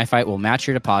Monkey Knife Fight will match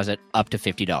your deposit up to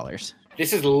 $50.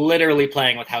 This is literally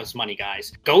playing with house money,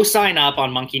 guys. Go sign up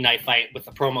on Monkey Knife Fight with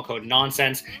the promo code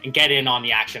NONSENSE and get in on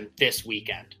the action this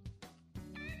weekend.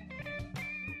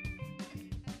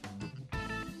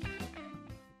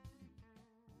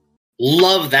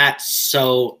 Love that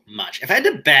so much. If I had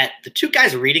to bet, the two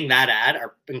guys reading that ad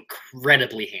are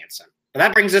incredibly handsome. But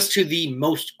that brings us to the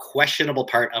most questionable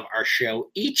part of our show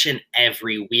each and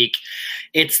every week.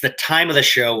 It's the time of the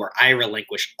show where I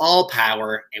relinquish all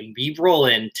power and we roll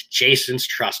into Jason's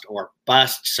trust or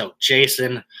bust. So,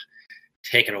 Jason,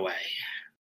 take it away.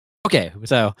 Okay,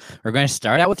 so we're going to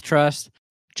start out with trust.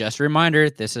 Just a reminder,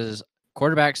 this is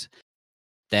quarterbacks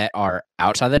that are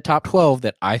outside the top 12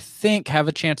 that I think have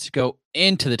a chance to go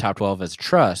into the top 12 as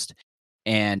trust.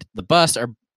 And the bust are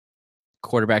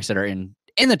quarterbacks that are in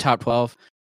the top 12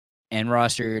 and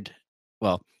rostered,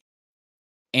 well,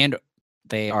 and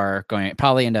they are going to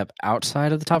probably end up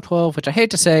outside of the top 12, which I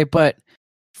hate to say, but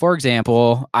for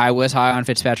example, I was high on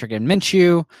Fitzpatrick and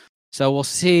Minshew, so we'll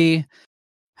see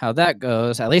how that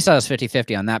goes. At least I was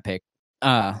 50-50 on that pick.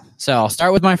 So I'll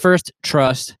start with my first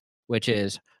trust, which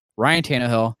is Ryan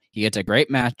Tannehill. He gets a great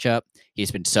matchup. He's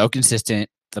been so consistent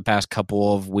the past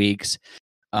couple of weeks.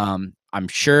 I'm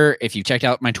sure if you checked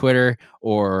out my Twitter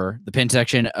or the pin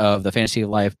section of the Fantasy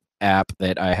Life app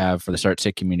that I have for the Start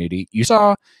Sit community, you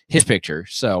saw his picture.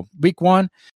 So week 1,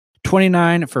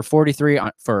 29 for 43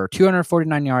 for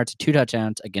 249 yards, 2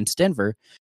 touchdowns against Denver.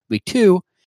 Week 2,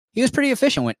 he was pretty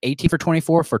efficient, went 18 for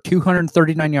 24 for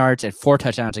 239 yards and 4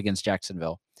 touchdowns against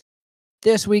Jacksonville.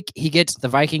 This week, he gets the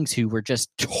Vikings, who were just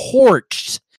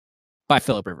torched by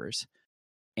Phillip Rivers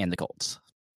and the Colts.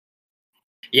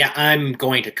 Yeah, I'm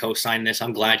going to co-sign this.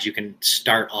 I'm glad you can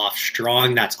start off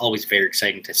strong. That's always very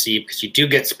exciting to see because you do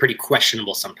get pretty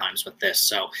questionable sometimes with this.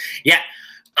 So, yeah,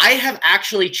 I have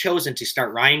actually chosen to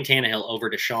start Ryan Tannehill over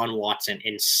Deshaun Watson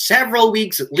in several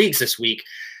leagues this week.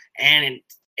 And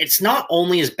it's not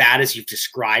only as bad as you've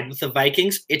described with the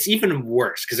Vikings, it's even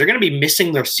worse because they're going to be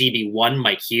missing their CB1,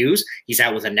 Mike Hughes. He's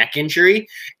out with a neck injury.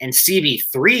 And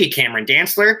CB3, Cameron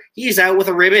Dantzler, he's out with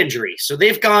a rib injury. So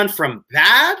they've gone from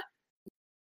bad,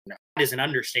 no, that is an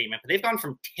understatement, but they've gone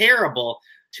from terrible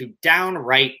to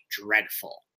downright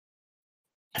dreadful.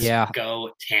 Let's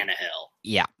go Tannehill.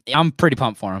 Yeah, I'm pretty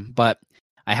pumped for him, but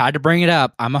I had to bring it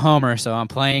up. I'm a homer, so I'm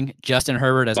playing Justin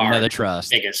Herbert as another trust.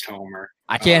 Biggest homer.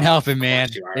 I can't help it, man.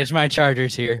 It's my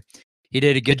Chargers here. He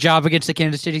did a good job against the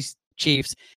Kansas City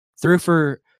Chiefs. Threw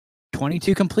for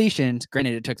 22 completions.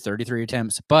 Granted, it took 33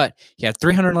 attempts, but he had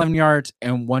 311 yards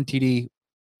and 1 TD.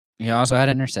 He also had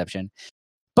an interception.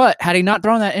 But had he not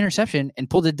thrown that interception and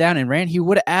pulled it down and ran, he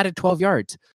would have added 12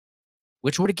 yards,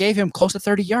 which would have gave him close to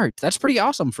 30 yards. That's pretty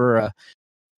awesome for a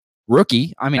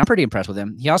rookie. I mean, I'm pretty impressed with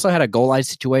him. He also had a goal line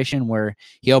situation where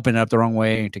he opened it up the wrong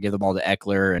way to give the ball to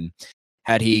Eckler, and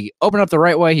had he opened up the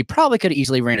right way, he probably could have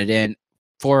easily ran it in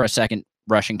for a second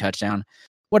rushing touchdown.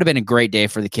 Would have been a great day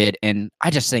for the kid, and I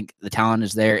just think the talent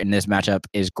is there, and this matchup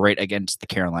is great against the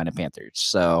Carolina Panthers.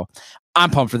 So I'm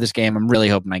pumped for this game. I'm really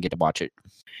hoping I get to watch it.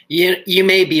 You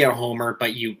may be a homer,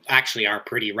 but you actually are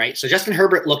pretty right. So Justin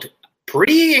Herbert looked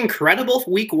pretty incredible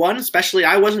for week 1, especially.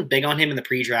 I wasn't big on him in the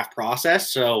pre-draft process,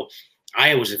 so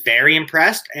I was very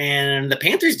impressed, and the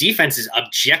Panthers' defense is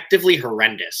objectively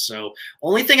horrendous. So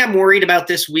only thing I'm worried about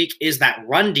this week is that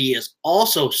run D is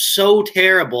also so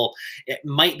terrible. It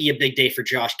might be a big day for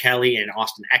Josh Kelly and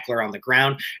Austin Eckler on the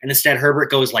ground, and instead Herbert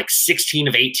goes like 16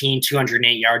 of 18, 208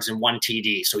 yards and 1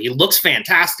 TD. So he looks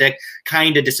fantastic,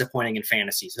 kind of disappointing in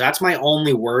fantasy. So that's my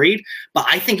only worry, but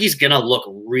I think he's going to look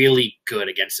really good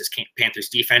against this Panthers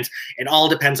defense. It all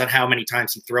depends on how many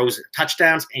times he throws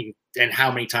touchdowns and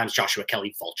how many times Joshua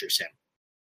Kelly vultures him.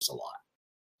 It's a lot.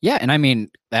 Yeah, and I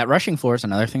mean, that rushing floor is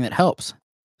another thing that helps.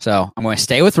 So I'm going to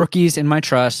stay with rookies in my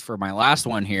trust for my last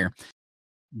one here.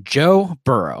 Joe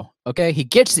Burrow. Okay, he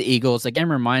gets the Eagles. Again,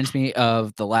 reminds me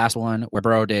of the last one where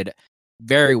Burrow did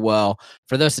very well.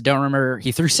 For those that don't remember,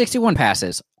 he threw 61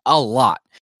 passes, a lot.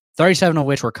 37 of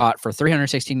which were caught for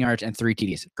 316 yards and 3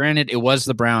 TDs. Granted, it was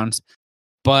the Browns,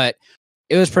 but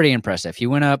it was pretty impressive. He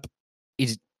went up.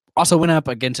 He's also went up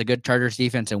against a good Chargers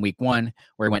defense in week 1,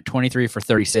 where he went 23 for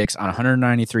 36 on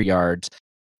 193 yards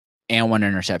and 1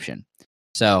 interception.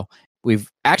 So we've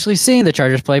actually seen the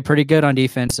Chargers play pretty good on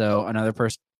defense. So another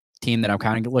team that I'm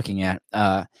kind of looking at.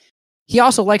 He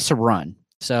also likes to run.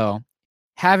 So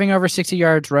having over 60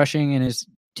 yards rushing in his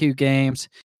 2 games.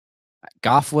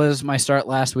 Goff was my start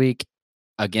last week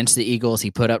against the Eagles.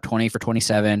 He put up 20 for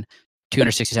 27,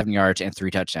 267 yards, and 3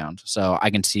 touchdowns. So I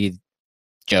can see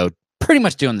Joe pretty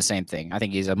much doing the same thing. I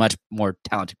think he's a much more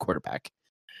talented quarterback.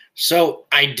 So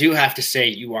I do have to say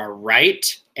you are right,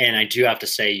 and I do have to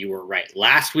say you were right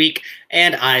last week,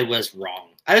 and I was wrong.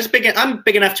 I'm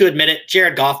big enough to admit it.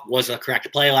 Jared Goff was a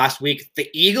correct play last week. The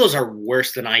Eagles are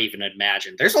worse than I even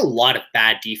imagined. There's a lot of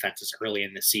bad defenses early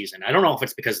in the season. I don't know if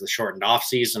it's because of the shortened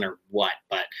offseason or what,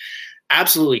 but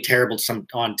absolutely terrible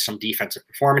on some defensive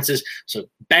performances. So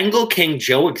Bengal King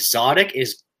Joe Exotic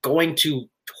is going to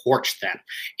torch them.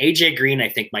 AJ Green, I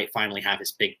think, might finally have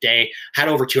his big day. Had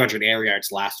over 200 air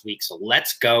yards last week. So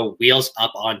let's go. Wheels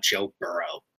up on Joe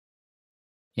Burrow.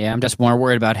 Yeah, I'm just more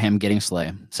worried about him getting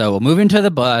Slay. So we'll move into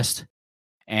the bust.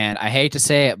 And I hate to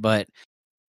say it, but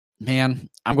man,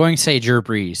 I'm going to say Drew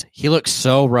Brees. He looked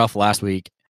so rough last week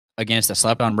against a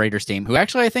slept-on Raiders team, who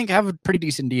actually I think have a pretty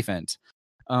decent defense.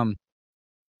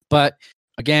 But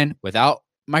again, without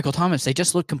Michael Thomas, they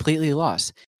just look completely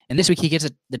lost. And this week he gets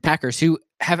the Packers, who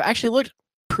have actually looked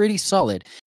pretty solid.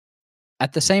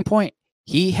 At the same point,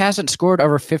 he hasn't scored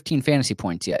over 15 fantasy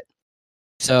points yet.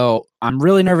 So I'm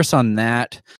really nervous on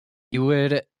that. He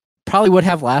probably would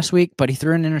have last week, but he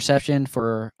threw an interception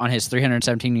on his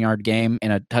 317-yard game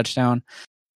and a touchdown.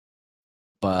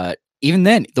 But even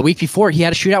then, the week before, he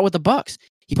had a shootout with the Bucs.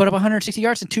 He put up 160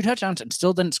 yards and 2 touchdowns and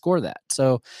still didn't score that.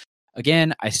 So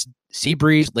again, I see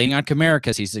Brees leaning on Kamara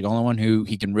because he's the only one who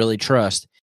he can really trust.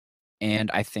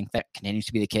 And I think that continues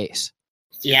to be the case.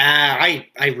 Yeah,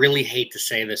 I really hate to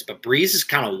say this, but Brees is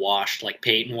kind of washed like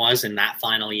Peyton was in that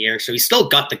final year. So he's still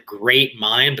got the great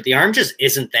mind, but the arm just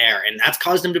isn't there. And that's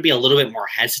caused him to be a little bit more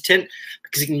hesitant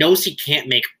because he knows he can't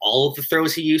make all of the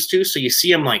throws he used to. So you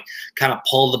see him like kind of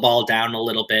pull the ball down a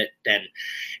little bit. And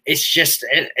it's just,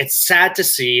 it's sad to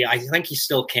see. I think he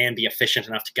still can be efficient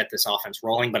enough to get this offense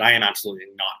rolling, but I am absolutely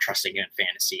not trusting him in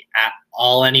fantasy at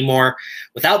all anymore.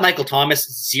 Without Michael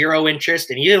Thomas, 0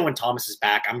 interest. And even when Thomas is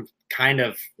back, I'm kind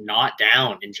of not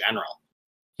down in general.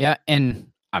 Yeah, and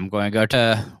I'm going to go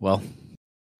to,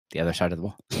 the other side of the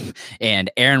ball. And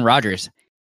Aaron Rodgers.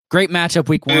 Great matchup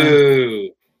week 1. Ooh.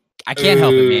 I can't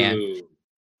help it, man.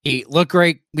 He looked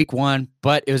great week 1,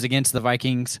 but it was against the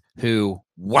Vikings, who,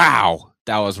 wow,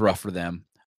 that was rough for them.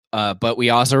 But we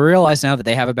also realize now that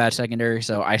they have a bad secondary,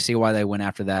 so I see why they went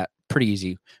after that pretty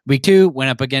easy. Week 2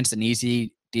 went up against an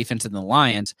easy defense in the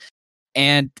Lions,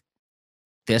 and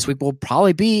this week will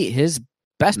probably be his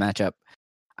best matchup.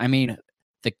 I mean,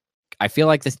 I feel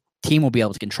like this team will be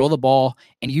able to control the ball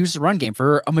and use the run game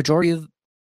for a majority of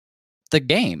the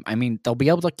game. I mean, they'll be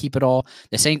able to keep it all.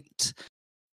 The Saints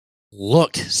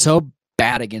looked so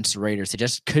bad against the Raiders. They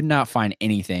just could not find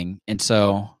anything. And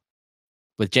so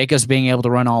with Jacobs being able to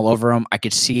run all over them, I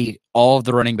could see all of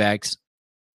the running backs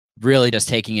really just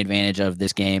taking advantage of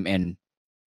this game. And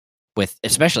with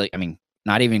especially, I mean,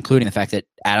 not even including the fact that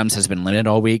Adams has been limited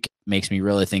all week, makes me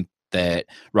really think that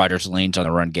Rodgers leans on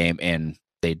the run game and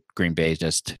Green Bay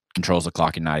just controls the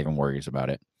clock and not even worries about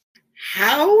it.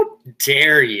 How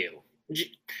dare you?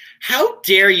 How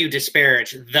dare you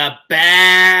disparage the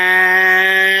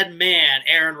bad man,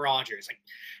 Aaron Rodgers? Like,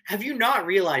 have you not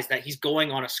realized that he's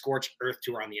going on a scorched earth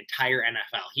tour on the entire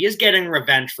NFL? He is getting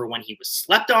revenge for when he was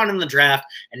slept on in the draft,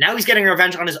 and now he's getting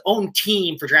revenge on his own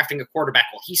team for drafting a quarterback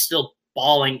while he's still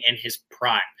balling in his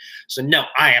prime. So no,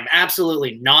 I am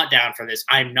absolutely not down for this.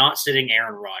 I'm not sitting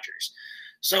Aaron Rodgers.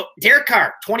 So Derek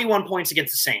Carr, 21 points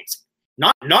against the Saints.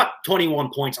 Not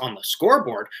 21 points on the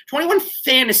scoreboard, 21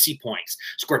 fantasy points.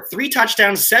 Scored 3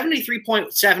 touchdowns,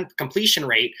 73.7 completion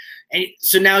rate. And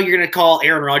so now you're going to call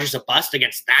Aaron Rodgers a bust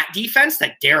against that defense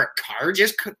that Derek Carr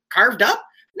just carved up?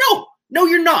 No,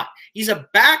 you're not. He's a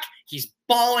back. He's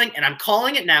balling, and I'm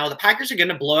calling it now. The Packers are going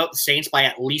to blow out the Saints by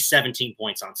at least 17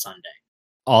 points on Sunday.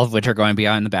 All of which are going to be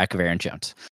on the back of Aaron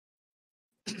Jones.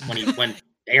 When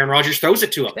Aaron Rodgers throws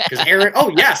it to him.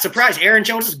 Because surprise, Aaron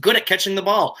Jones is good at catching the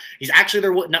ball. He's actually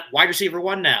their wide receiver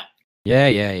 1 now.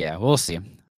 Yeah. We'll see.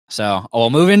 So we'll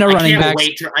move into running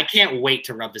backs. I can't wait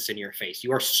to rub this in your face.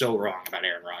 You are so wrong about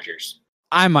Aaron Rodgers.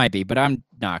 I might be, but I'm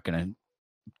not going to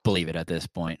believe it at this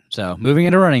point. So moving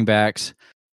into running backs,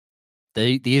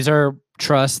 these are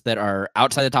trusts that are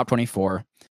outside the top 24,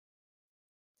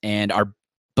 and our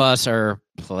busts are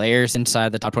players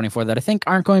inside the top 24 that I think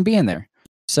aren't going to be in there.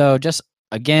 So just,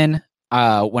 again,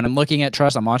 when I'm looking at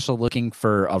trust, I'm also looking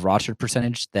for a roster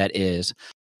percentage that is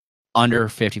under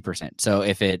 50%. So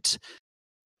if it's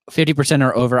 50%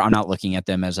 or over, I'm not looking at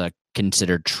them as a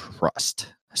considered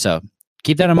trust. So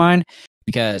keep that in mind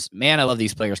because, man, I love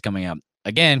these players coming up.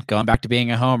 Again, going back to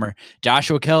being a homer,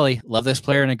 Joshua Kelly, love this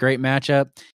player in a great matchup.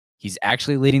 He's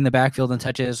actually leading the backfield in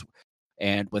touches.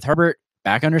 And with Herbert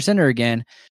back under center again,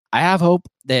 I have hope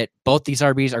that both these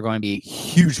RBs are going to be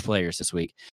huge players this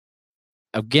week.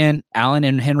 Again, Allen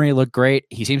and Henry look great.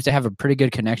 He seems to have a pretty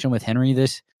good connection with Henry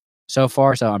this so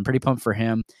far, so I'm pretty pumped for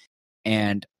him.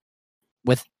 And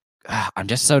I'm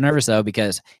just so nervous, though,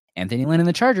 because Anthony Lynn and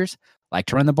the Chargers like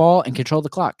to run the ball and control the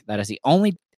clock. That is the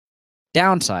only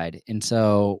downside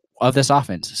of this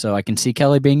offense. So I can see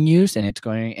Kelly being used, and it's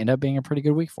going to end up being a pretty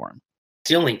good week for him. It's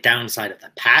the only downside of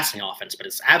the passing offense, but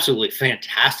it's absolutely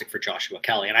fantastic for Joshua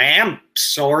Kelly. And I am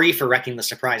sorry for wrecking the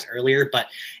surprise earlier, but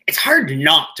it's hard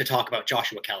not to talk about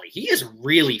Joshua Kelly. He is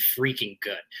really freaking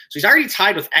good. So he's already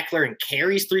tied with Eckler in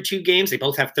carries through 2 games. They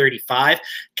both have 35.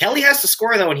 Kelly has to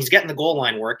score, though, and he's getting the goal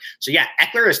line work. So, yeah,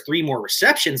 Eckler has 3 more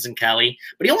receptions than Kelly,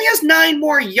 but he only has 9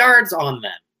 more yards on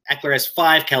them. Eckler has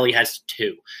 5. Kelly has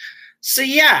 2. So,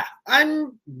 yeah,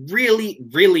 I'm really,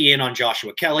 really in on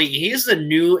Joshua Kelly. He is the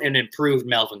new and improved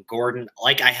Melvin Gordon,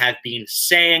 like I have been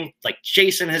saying, like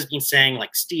Jason has been saying,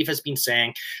 like Steve has been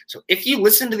saying. So if you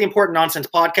listen to the Important Nonsense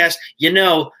podcast, you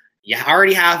know you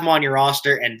already have him on your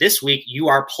roster, and this week you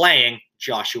are playing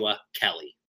Joshua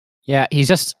Kelly. Yeah, he's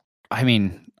just, I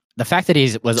mean, the fact that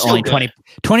he was only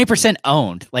 20%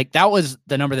 owned, like that was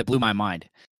the number that blew my mind.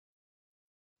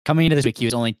 Coming into this week, he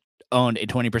was only owned in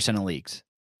 20% of leagues.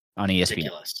 On ESPN.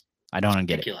 Ridiculous. I don't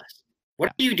get it. What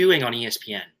are you doing on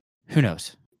ESPN? Who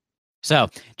knows? So,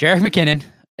 Jerick McKinnon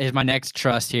is my next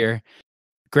trust here.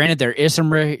 Granted, there is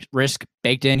some risk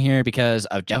baked in here because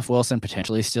of Jeff Wilson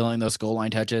potentially stealing those goal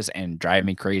line touches and driving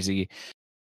me crazy.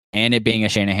 And it being a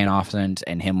Shanahan offense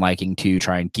and him liking to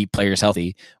try and keep players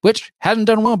healthy, which hasn't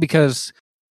done well because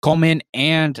Coleman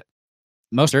and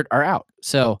Mostert are out.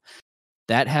 So,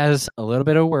 that has a little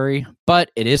bit of worry,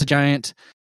 but it is a Giant.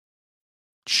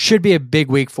 Should be a big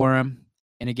week for him.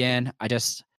 And again,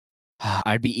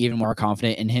 I'd be even more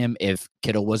confident in him if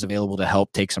Kittle was available to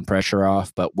help take some pressure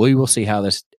off. But we will see how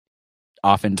this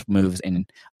offense moves, and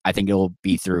I think it will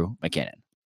be through McKinnon.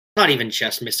 Not even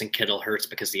just missing Kittle hurts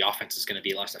because the offense is going to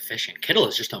be less efficient. Kittle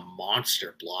is just a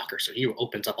monster blocker, so he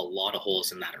opens up a lot of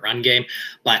holes in that run game.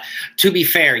 But to be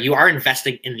fair, you are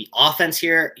investing in the offense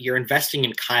here. You're investing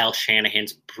in Kyle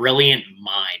Shanahan's brilliant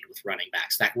mind with running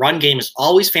backs. That run game is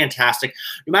always fantastic,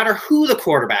 no matter who the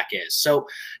quarterback is. So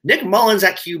Nick Mullins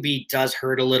at QB does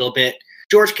hurt a little bit.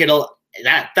 George Kittle,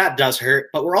 that does hurt,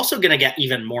 but we're also going to get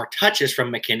even more touches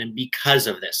from McKinnon because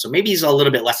of this. So maybe he's a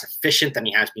little bit less efficient than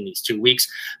he has been these 2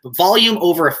 weeks, but volume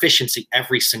over efficiency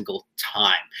every single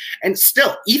time. And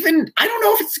still, even, I don't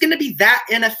know if it's going to be that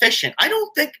inefficient. I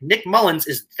don't think Nick Mullins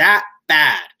is that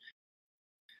bad.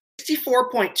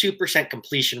 64.2%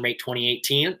 completion rate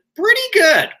 2018, pretty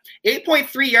good.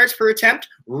 8.3 yards per attempt,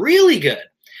 really good.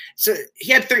 So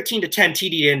he had 13 to 10 TD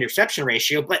to interception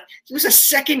ratio, but he was a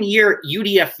second-year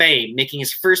UDFA making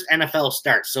his first NFL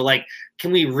start. So,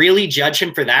 can we really judge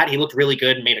him for that? He looked really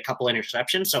good and made a couple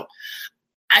interceptions. So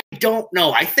I don't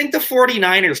know. I think the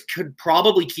 49ers could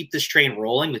probably keep this train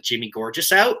rolling with Jimmy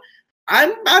Gorgeous out.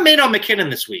 I'm in on McKinnon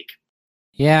this week.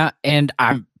 Yeah, and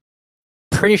I'm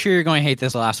pretty sure you're going to hate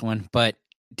this last one, but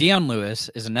Dion Lewis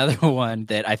is another one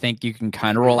that I think you can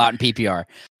kind of roll out in PPR.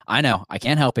 I know, I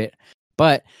can't help it.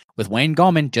 But with Wayne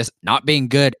Gallman just not being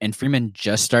good and Freeman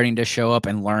just starting to show up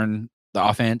and learn the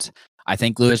offense, I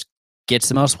think Lewis gets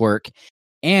the most work.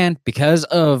 And because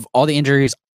of all the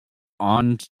injuries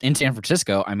in San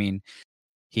Francisco, I mean,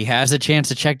 he has a chance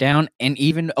to check down and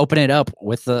even open it up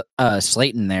with the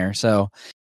Slayton there. So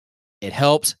it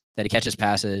helps that he catches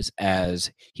passes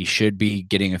as he should be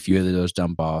getting a few of those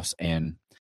dump offs. And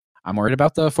I'm worried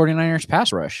about the 49ers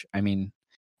pass rush. I mean,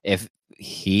 if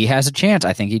he has a chance,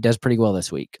 I think he does pretty well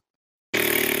this week.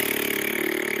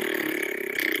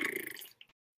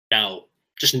 No,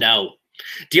 just no.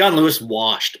 Dion Lewis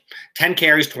washed. 10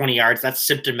 carries, 20 yards. That's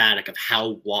symptomatic of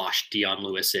how washed Dion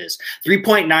Lewis is.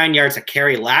 3.9 yards a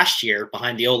carry last year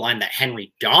behind the O-line that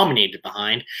Henry dominated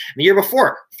behind. And the year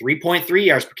before, 3.3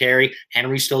 yards per carry.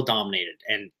 Henry still dominated.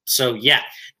 And so, yeah,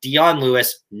 Dion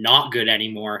Lewis, not good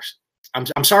anymore.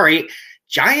 I'm sorry.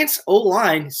 Giants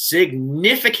O-line,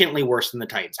 significantly worse than the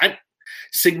Titans.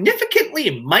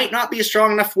 Significantly might not be a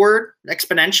strong enough word.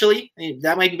 Exponentially,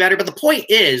 that might be better. But the point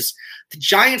is, the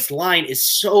Giants line is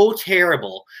so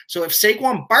terrible. So if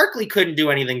Saquon Barkley couldn't do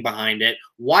anything behind it,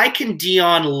 why can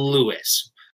Dion Lewis?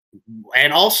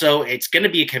 And also, it's going to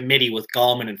be a committee with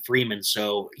Gallman and Freeman,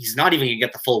 so he's not even going to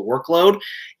get the full workload.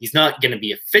 He's not going to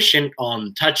be efficient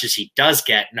on touches he does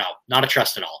get. No, not a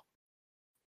trust at all.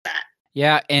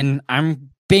 Yeah, and I'm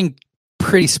being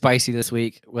pretty spicy this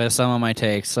week with some of my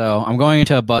takes, so I'm going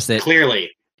into a bust it. Clearly.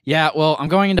 Yeah, well, I'm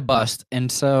going into bust,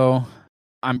 and so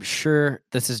I'm sure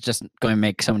this is just going to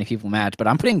make so many people mad, but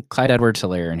I'm putting Clyde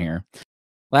Edwards-Helaire in here.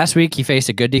 Last week, he faced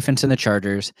a good defense in the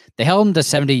Chargers. They held him to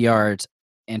 70 yards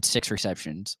and 6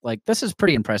 receptions. Like, this is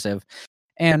pretty impressive.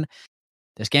 And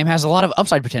this game has a lot of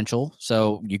upside potential,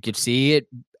 so you could see it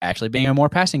actually being a more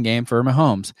passing game for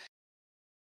Mahomes.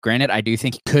 Granted, I do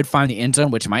think he could find the end zone,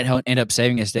 which might end up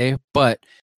saving his day, but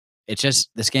it's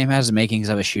just this game has the makings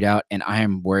of a shootout, and I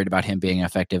am worried about him being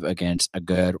effective against a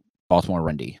good Baltimore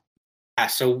run D. Yeah,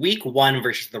 so week 1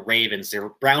 versus the Ravens, their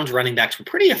Browns running backs were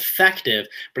pretty effective,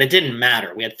 but it didn't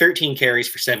matter. We had 13 carries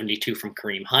for 72 from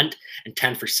Kareem Hunt and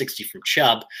 10 for 60 from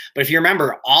Chubb. But if you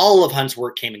remember, all of Hunt's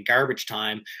work came in garbage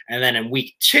time. And then in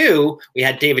week 2, we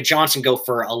had David Johnson go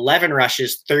for 11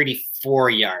 rushes,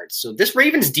 34 yards. So this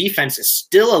Ravens defense is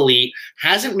still elite,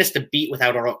 hasn't missed a beat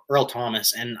without Earl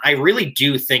Thomas. And I really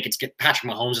do think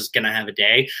Patrick Mahomes is going to have a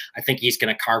day. I think he's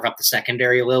going to carve up the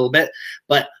secondary a little bit.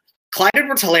 But Clyde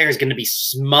Edwards-Helaire is going to be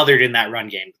smothered in that run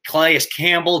game. Calais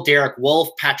Campbell, Derek Wolfe,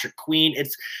 Patrick Queen.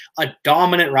 It's a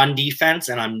dominant run defense,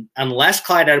 and unless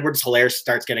Clyde Edwards-Helaire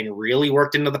starts getting really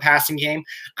worked into the passing game,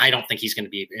 I don't think he's going to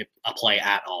be a play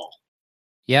at all.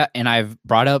 Yeah, and I've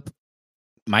brought up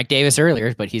Mike Davis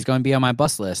earlier, but he's going to be on my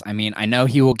bust list. I mean, I know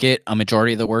he will get a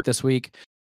majority of the work this week,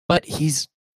 but he's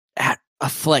at a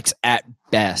flex at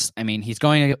best. I mean, he's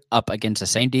going up against the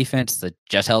same defense that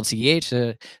just held CEH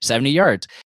to 70 yards.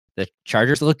 The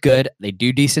Chargers look good. They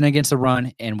do decent against the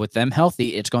run, and with them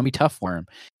healthy, it's going to be tough for him.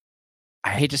 I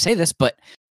hate to say this, but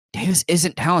Davis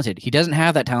isn't talented. He doesn't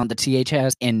have that talent that CH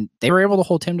has, and they were able to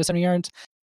hold him to 70 yards.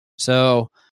 So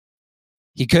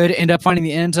he could end up finding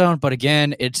the end zone, but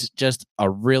again, it's just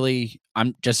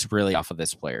I'm just really off of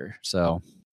this player. So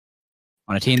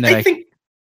on a team that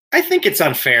I think it's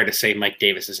unfair to say Mike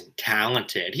Davis isn't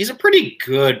talented. He's a pretty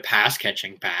good pass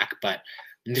catching back, but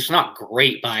he's not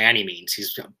great by any means.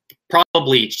 He's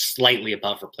probably slightly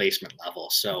above replacement level.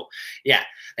 So, yeah,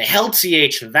 they held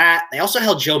CH to that. They also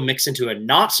held Joe Mixon to a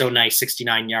not-so-nice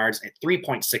 69 yards at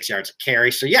 3.6 yards a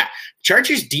carry. So, yeah,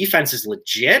 Chargers' defense is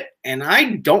legit, and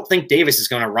I don't think Davis is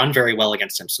going to run very well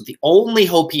against him. So the only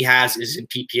hope he has is in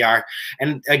PPR.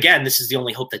 And, again, this is the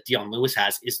only hope that Dion Lewis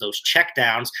has is those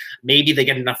checkdowns. Maybe they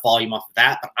get enough volume off of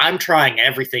that, but I'm trying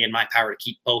everything in my power to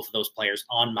keep both of those players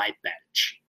on my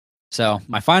bench. So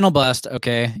my final bust,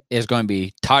 is going to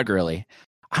be Todd Gurley.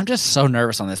 I'm just so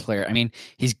nervous on this player. I mean,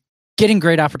 he's getting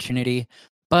great opportunity,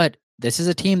 but this is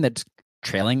a team that's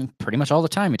trailing pretty much all the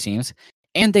time, it seems,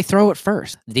 and they throw it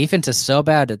first. The defense is so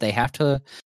bad that they have to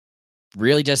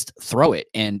really just throw it,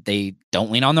 and they don't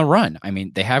lean on the run. I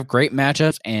mean, they have great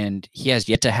matchups, and he has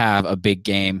yet to have a big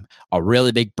game, a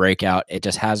really big breakout. It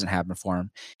just hasn't happened for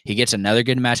him. He gets another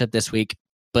good matchup this week,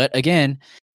 but again,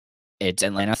 it's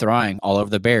Atlanta throwing all over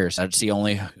the Bears. That's the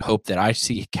only hope that I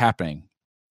see happening.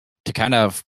 To kind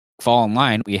of fall in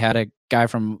line, we had a guy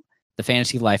from the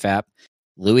Fantasy Life app,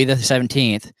 Louis the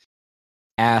 17th,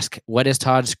 ask, what is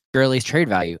Todd Gurley's trade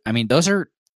value? I mean,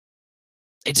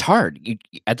 it's hard.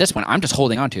 At this point, I'm just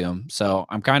holding on to him. So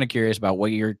I'm kind of curious about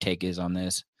what your take is on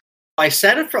this. I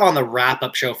said it on the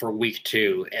wrap-up show for week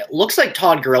 2. It looks like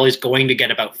Todd Gurley is going to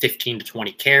get about 15 to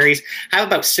 20 carries, have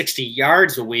about 60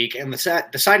 yards a week, and the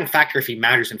deciding factor if he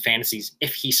matters in fantasy is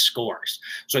if he scores.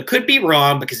 So it could be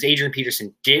wrong because Adrian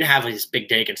Peterson did have his big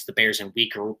day against the Bears in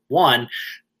week 1,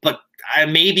 but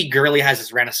maybe Gurley has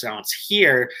his renaissance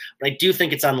here, but I do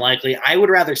think it's unlikely. I would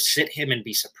rather sit him and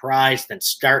be surprised than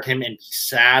start him and be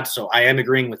sad, so I am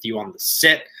agreeing with you on the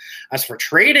sit. As for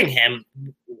trading him,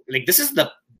 this is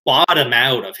the bottom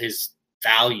out of his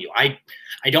value. I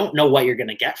don't know what you're going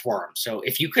to get for him. So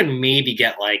if you can maybe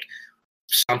get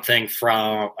something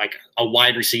from a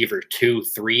wide receiver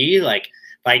 2-3, if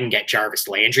I can get Jarvis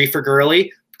Landry for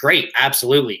Gurley, great,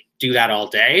 absolutely do that all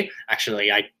day.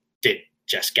 Actually, I did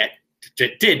just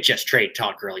trade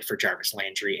Todd Gurley for Jarvis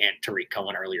Landry and Tariq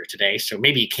Cohen earlier today. So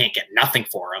maybe you can't get nothing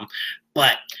for him,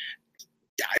 but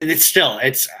it's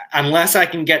unless I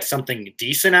can get something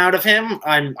decent out of him,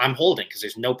 I'm holding because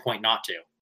there's no point not to.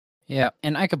 Yeah,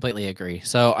 and I completely agree.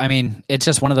 So, I mean, it's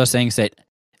just one of those things that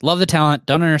love the talent,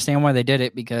 don't understand why they did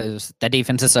it because that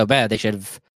defense is so bad. They should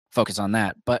have focused on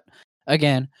that. But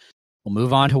again, we'll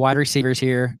move on to wide receivers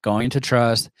here, going to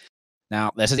trust.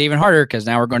 Now, this is even harder because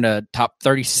now we're going to top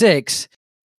 36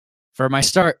 for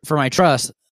my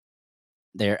trust.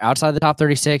 They're outside the top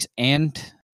 36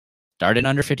 and started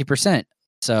under 50%.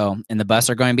 So, and the Busts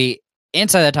are going to be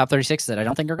inside the top 36 that I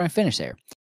don't think are going to finish there.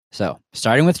 So,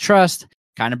 starting with trust,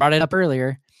 kind of brought it up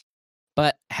earlier,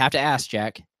 but have to ask,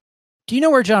 Jack, do you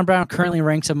know where John Brown currently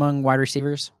ranks among wide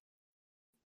receivers?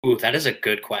 Ooh, that is a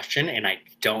good question, and I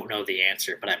don't know the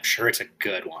answer, but I'm sure it's a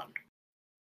good one.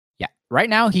 Yeah. Right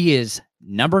now, he is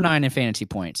number 9 in fantasy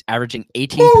points, averaging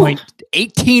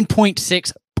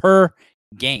 18.6 per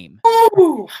game.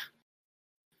 Ooh.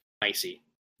 Spicy.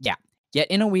 Yeah. Yet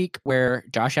in a week where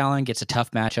Josh Allen gets a tough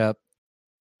matchup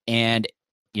and,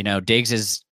 Diggs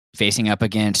is facing up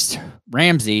against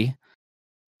Ramsey,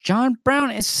 John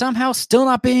Brown is somehow still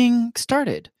not being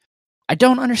started. I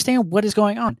don't understand what is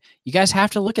going on. You guys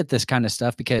have to look at this kind of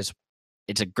stuff because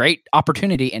it's a great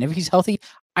opportunity. And if he's healthy,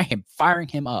 I am firing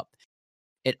him up.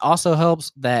 It also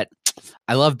helps that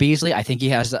I love Beasley. I think he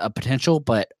has a potential,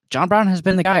 but John Brown has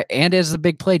been the guy and is the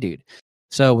big play dude.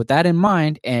 So with that in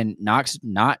mind and Knox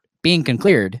not being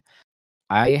cleared,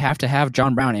 I have to have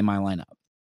John Brown in my lineup.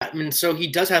 I mean, so he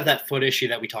does have that foot issue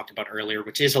that we talked about earlier,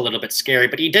 which is a little bit scary,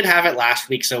 but he did have it last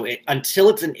week. So until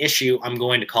it's an issue, I'm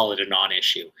going to call it a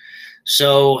non-issue.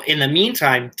 So in the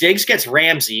meantime, Diggs gets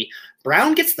Ramsey.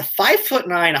 Brown gets the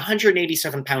 5'9",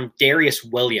 187-pound Darius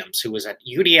Williams, who was at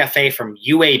UDFA from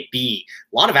UAB. A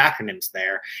lot of acronyms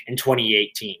there in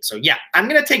 2018. So yeah, I'm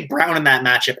going to take Brown in that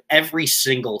matchup every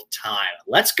single time.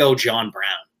 Let's go, John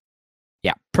Brown.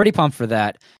 Yeah, pretty pumped for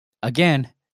that.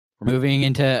 Again, we're moving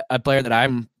into a player that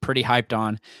I'm pretty hyped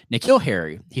on, N'Keal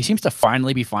Harry. He seems to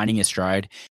finally be finding his stride,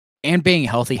 and being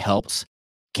healthy helps.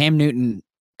 Cam Newton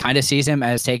kind of sees him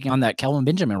as taking on that Kelvin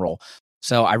Benjamin role.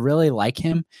 So I really like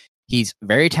him. He's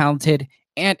very talented,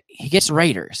 and he gets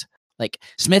Raiders. Like,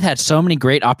 Smith had so many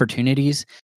great opportunities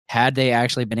had they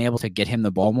actually been able to get him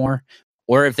the ball more,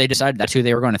 or if they decided that's who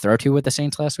they were going to throw to with the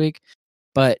Saints last week.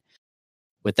 But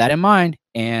with that in mind,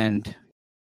 and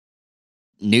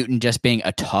Newton just being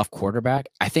a tough quarterback,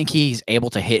 I think he's able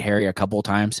to hit Harry a couple of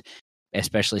times,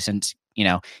 especially since,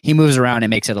 he moves around and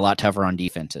makes it a lot tougher on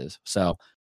defenses. So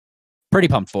pretty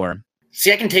pumped for him.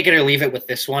 See, I can take it or leave it with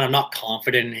this one. I'm not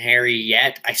confident in Harry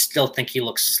yet. I still think he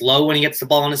looks slow when he gets the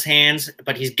ball in his hands,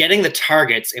 but he's getting the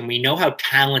targets, and we know how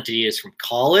talented he is from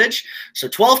college. So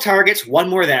 12 targets, one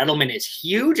more than Edelman is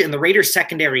huge, and the Raiders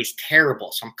secondary is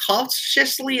terrible. So I'm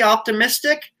cautiously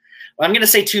optimistic. But I'm going to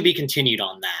say to be continued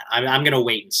on that. I'm going to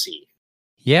wait and see.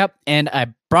 Yep, and I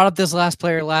brought up this last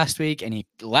player last week, and he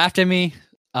laughed at me.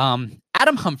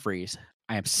 Adam Humphries.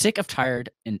 I am sick of tired,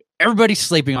 and everybody's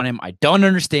sleeping on him. I don't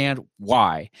understand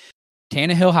why.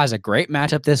 Tannehill has a great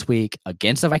matchup this week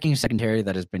against the Vikings secondary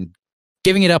that has been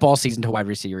giving it up all season to wide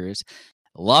receivers.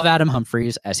 Love Adam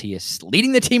Humphries as he is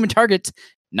leading the team in targets,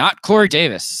 not Corey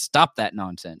Davis. Stop that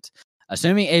nonsense.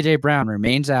 Assuming A.J. Brown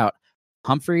remains out,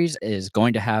 Humphries is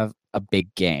going to have a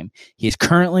big game. He is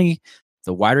currently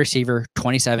the wide receiver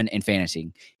 27 in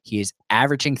fantasy. He is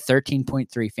averaging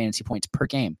 13.3 fantasy points per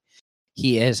game.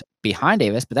 He is behind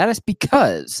Davis, but that is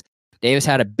because Davis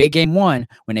had a big game 1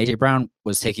 when A.J. Brown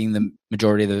was taking the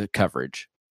majority of the coverage.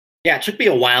 Yeah, it took me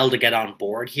a while to get on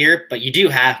board here, but you do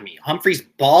have me. Humphries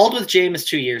balled with Jameis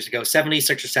 2 years ago,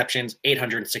 76 receptions,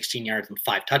 816 yards, and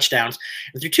 5 touchdowns.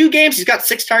 And through 2 games, he's got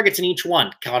 6 targets in each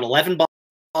one. Caught 11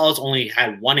 balls, only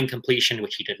had 1 incompletion,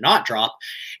 which he did not drop.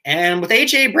 And with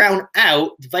A.J. Brown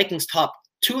out, the Vikings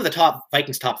two of the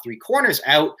top 3 corners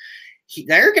out,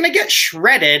 they're going to get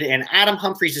shredded, and Adam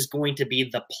Humphries is going to be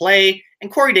the play, and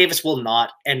Corey Davis will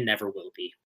not and never will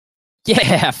be.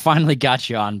 Yeah, finally got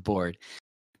you on board.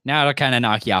 Now it'll kind of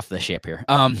knock you off the ship here.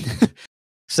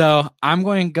 So I'm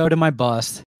going to go to my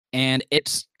bust, and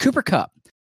it's Cooper Kupp.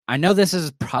 I know this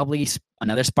is probably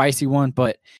another spicy one,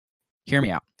 but hear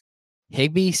me out.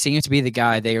 Higbee seems to be the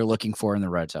guy they are looking for in the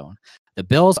red zone. The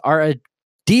Bills are a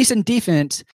decent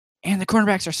defense, and the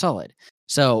cornerbacks are solid.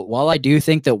 So while I do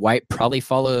think that White probably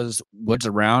follows Woods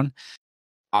around,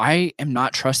 I am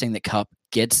not trusting that Kupp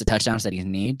gets the touchdowns that he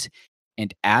needs.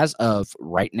 And as of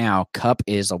right now, Kupp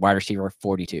is a wide receiver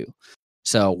 42.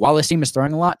 So while this team is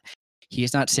throwing a lot, he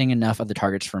is not seeing enough of the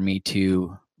targets for me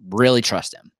to really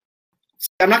trust him.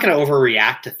 I'm not going to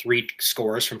overreact to 3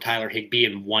 scores from Tyler Higbee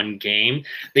in 1 game.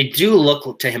 They do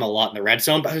look to him a lot in the red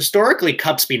zone, but historically,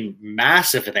 Kupp's been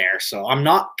massive there, so I'm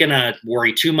not going to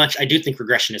worry too much. I do think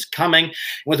regression is coming.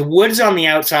 With Woods on the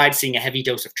outside, seeing a heavy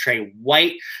dose of Trey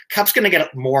White, Kupp's going to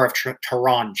get more of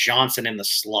Teron Johnson in the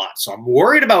slot. So I'm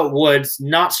worried about Woods,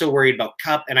 not so worried about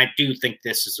Kupp, and I do think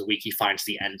this is a week he finds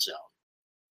the end zone.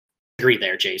 Agree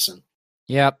there, Jason.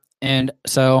 Yep, and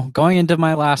so going into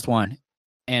my last one,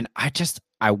 and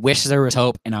I wish there was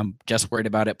hope, and I'm just worried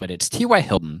about it, but it's T.Y.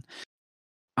 Hilton.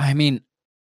 I mean,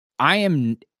 I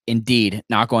am indeed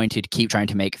not going to keep trying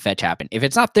to make fetch happen. If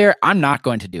it's not there, I'm not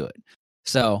going to do it.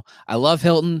 So I love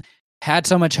Hilton, had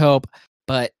so much hope,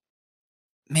 but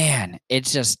man,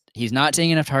 it's just he's not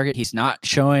seeing enough target. He's not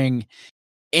showing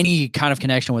any kind of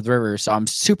connection with Rivers. So I'm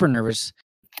super nervous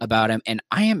about him, and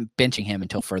I am benching him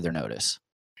until further notice.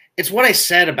 It's what I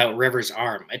said about Rivers'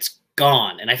 arm. It's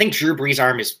gone. And I think Drew Brees'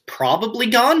 arm is probably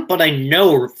gone, but I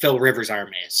know Phil Rivers' arm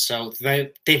is. So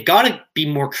they've got to be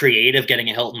more creative getting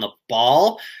a Hilton the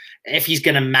ball if he's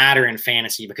going to matter in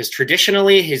fantasy, because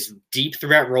traditionally his deep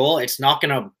threat role, it's not going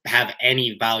to have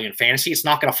any value in fantasy. It's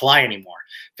not going to fly anymore.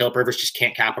 Philip Rivers just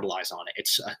can't capitalize on it.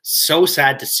 It's so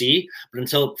sad to see, but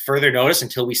until further notice,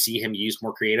 until we see him used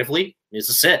more creatively, is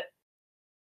a sit.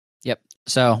 Yep.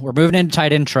 So we're moving into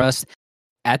tight end trust.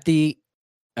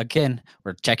 Again,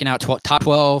 we're checking out top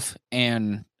 12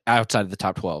 and outside of the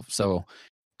top 12. So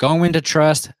going into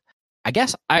trust, I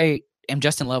guess I am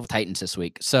just in love with Titans this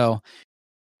week. So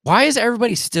why is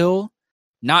everybody still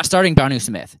not starting Jonnu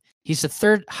Smith? He's the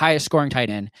third highest scoring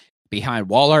tight end behind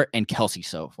Waller and Kelsey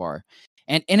so far.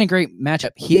 And in a great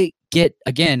matchup, he gets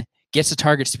the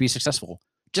targets to be successful.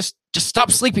 Just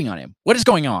stop sleeping on him. What is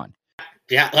going on?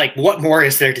 Yeah, like what more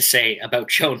is there to say about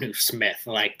Jonnu Smith?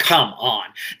 Like, come on.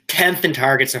 10th in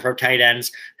targets for tight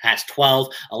ends, has 12,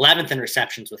 11th in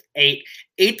receptions with 8,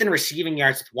 8th in receiving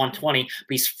yards with 120, but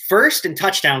he's first in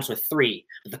touchdowns with 3.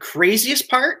 But the craziest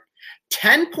part,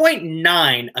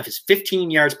 10.9 of his 15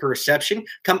 yards per reception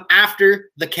come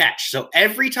after the catch. So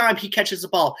every time he catches the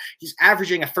ball, he's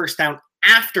averaging a first down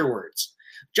afterwards.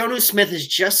 Jonnu Smith has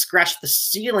just scratched the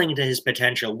ceiling to his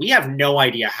potential. We have no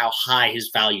idea how high his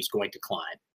value is going to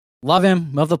climb. Love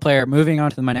him. Love the player. Moving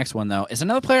on to my next one, though, is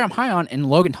another player I'm high on in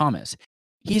Logan Thomas.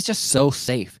 He's just so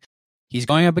safe. He's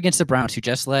going up against the Browns, who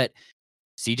just let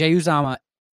CJ Uzomah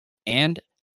and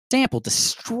Sample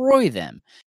destroy them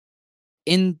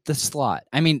in the slot.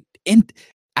 I mean,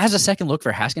 as a second look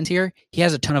for Haskins here, he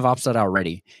has a ton of upside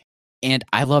already, and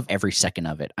I love every second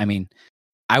of it. I mean,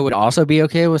 I would also be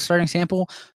okay with starting Sample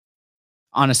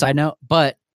on a side note,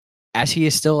 but as he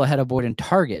is still ahead of Boyd in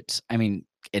targets, I mean,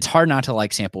 it's hard not to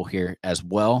like Sample here as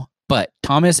well. But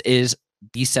Thomas is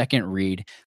the second read.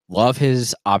 Love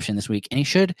his option this week, and he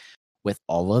should, with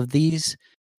all of these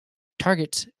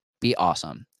targets, be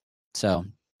awesome. So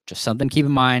just something to keep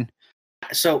in mind.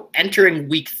 So entering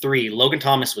week 3, Logan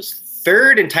Thomas was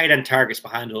third in tight end targets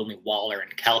behind only Waller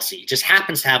and Kelsey. He just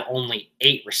happens to have only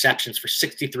 8 receptions for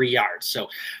 63 yards. So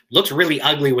looks really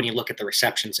ugly when you look at the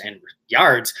receptions and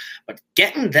yards, but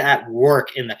getting that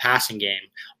work in the passing game,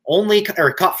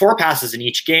 caught 4 passes in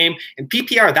each game. In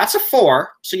PPR, that's a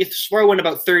 4. So you throw in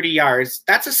about 30 yards.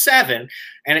 That's a 7.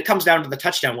 And it comes down to the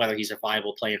touchdown, whether he's a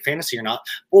viable play in fantasy or not.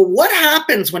 Well, what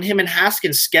happens when him and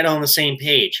Haskins get on the same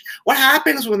page? What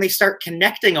happens when they start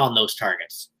connecting on those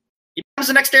targets? He becomes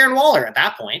the next Darren Waller at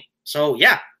that point. So,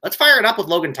 yeah, let's fire it up with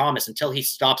Logan Thomas until he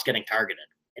stops getting targeted.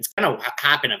 It's going to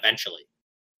happen eventually.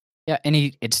 Yeah, and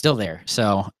it's still there.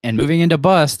 So, and moving into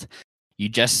bust, you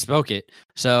just spoke it.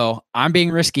 So I'm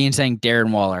being risky and saying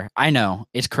Darren Waller. I know,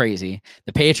 it's crazy.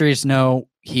 The Patriots know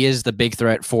he is the big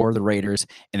threat for the Raiders,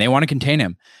 and they want to contain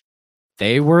him.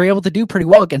 They were able to do pretty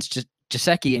well against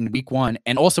Gesicki in week 1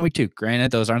 and also week 2.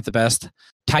 Granted, those aren't the best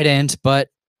tight ends, but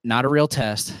not a real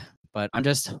test. But I'm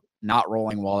just not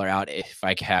rolling Waller out if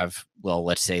I have, well,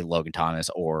 let's say Logan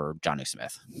Thomas or Jonnu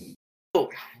Smith. Oh,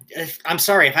 I'm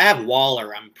sorry. If I have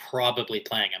Waller, I'm probably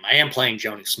playing him. I am playing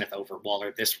Jonnu Smith over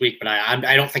Waller this week, but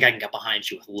I don't think I can get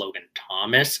behind you with Logan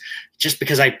Thomas just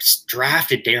because I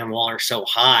drafted Darren Waller so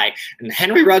high. And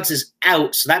Henry Ruggs is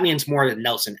out, so that means more than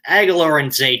Nelson Aguilar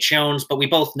and Zay Jones, but we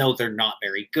both know they're not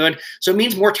very good. So it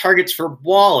means more targets for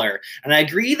Waller. And I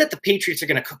agree that the Patriots are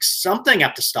going to cook something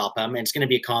up to stop him, and it's going to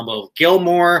be a combo of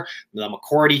Gilmore, the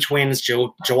McCourty twins,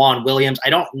 Jawan Williams. I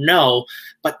don't know,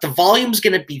 but the volume's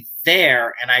going to be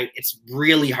there, and it's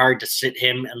really hard to sit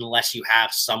him unless you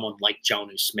have someone like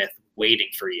Jonnu Smith waiting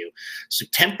for you. So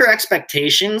temper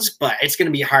expectations, but it's going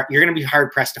to be hard. You're going to be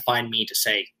hard pressed to find me to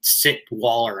say sit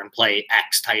Waller and play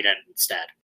X tight end instead.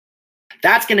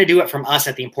 That's going to do it from us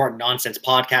at the Important Nonsense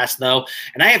podcast, though.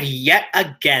 And I have yet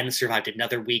again survived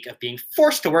another week of being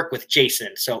forced to work with Jason.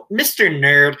 So, Mr.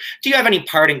 Nerd, do you have any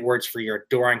parting words for your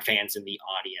adoring fans in the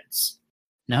audience?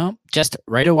 No, just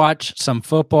ready to watch some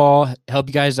football, help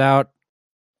you guys out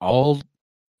all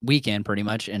weekend pretty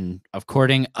much. And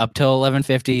according up till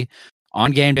 11:50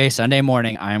 on game day, Sunday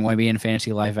morning, I am going to be in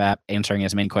Fantasy Life app answering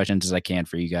as many questions as I can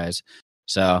for you guys.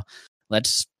 So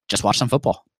let's just watch some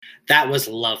football. That was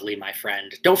lovely, my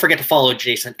friend. Don't forget to follow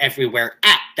Jason everywhere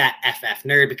at that FF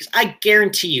Nerd, because I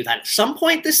guarantee you that at some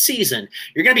point this season,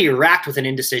 you're going to be racked with an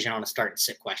indecision on a start and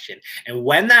sit question. And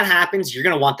when that happens, you're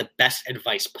going to want the best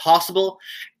advice possible.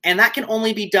 And that can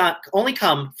only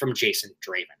come from Jason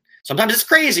Draven. Sometimes it's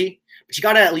crazy, but you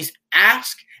got to at least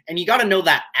ask, and you got to know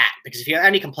that @ because if you have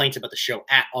any complaints about the show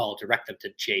at all, direct them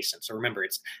to Jason. So remember,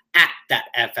 it's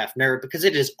 @thatFFnerd because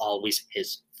it is always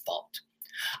his fault.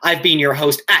 I've been your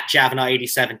host at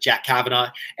Javanaugh87, Jack Kavanaugh,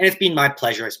 and it's been my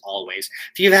pleasure as always.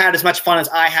 If you've had as much fun as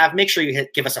I have, make sure you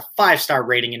give us a 5-star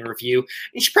rating and review.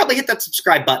 You should probably hit that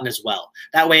subscribe button as well.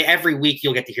 That way, every week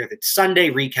you'll get to hear the Sunday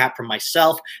recap from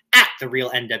myself at The Real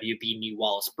NWB New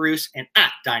Wallace Bruce and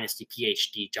at Dynasty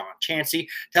PhD John Chansey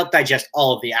to help digest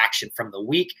all of the action from the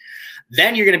week.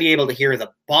 Then you're going to be able to hear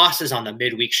the bosses on the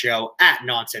midweek show at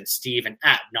Nonsense Steve and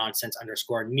at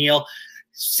Nonsense_Neil.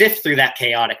 Sift through that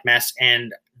chaotic mess,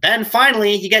 and then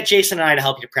finally you get Jason and I to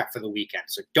help you prep for the weekend.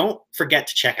 So don't forget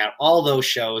to check out all those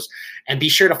shows, and be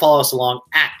sure to follow us along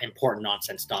at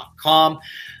importantnonsense.com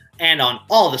and on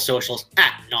all the socials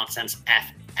at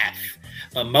NonsenseFF.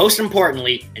 But most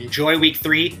importantly, enjoy week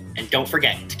 3, and don't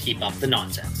forget to keep up the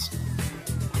nonsense.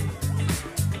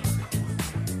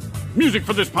 Music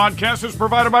for this podcast is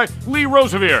provided by Lee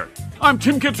Rosevere. I'm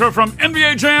Tim Kitzrow from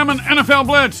NBA Jam and NFL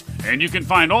Blitz, and you can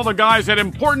find all the guys at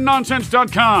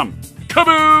ImportantNonsense.com.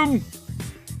 Kaboom!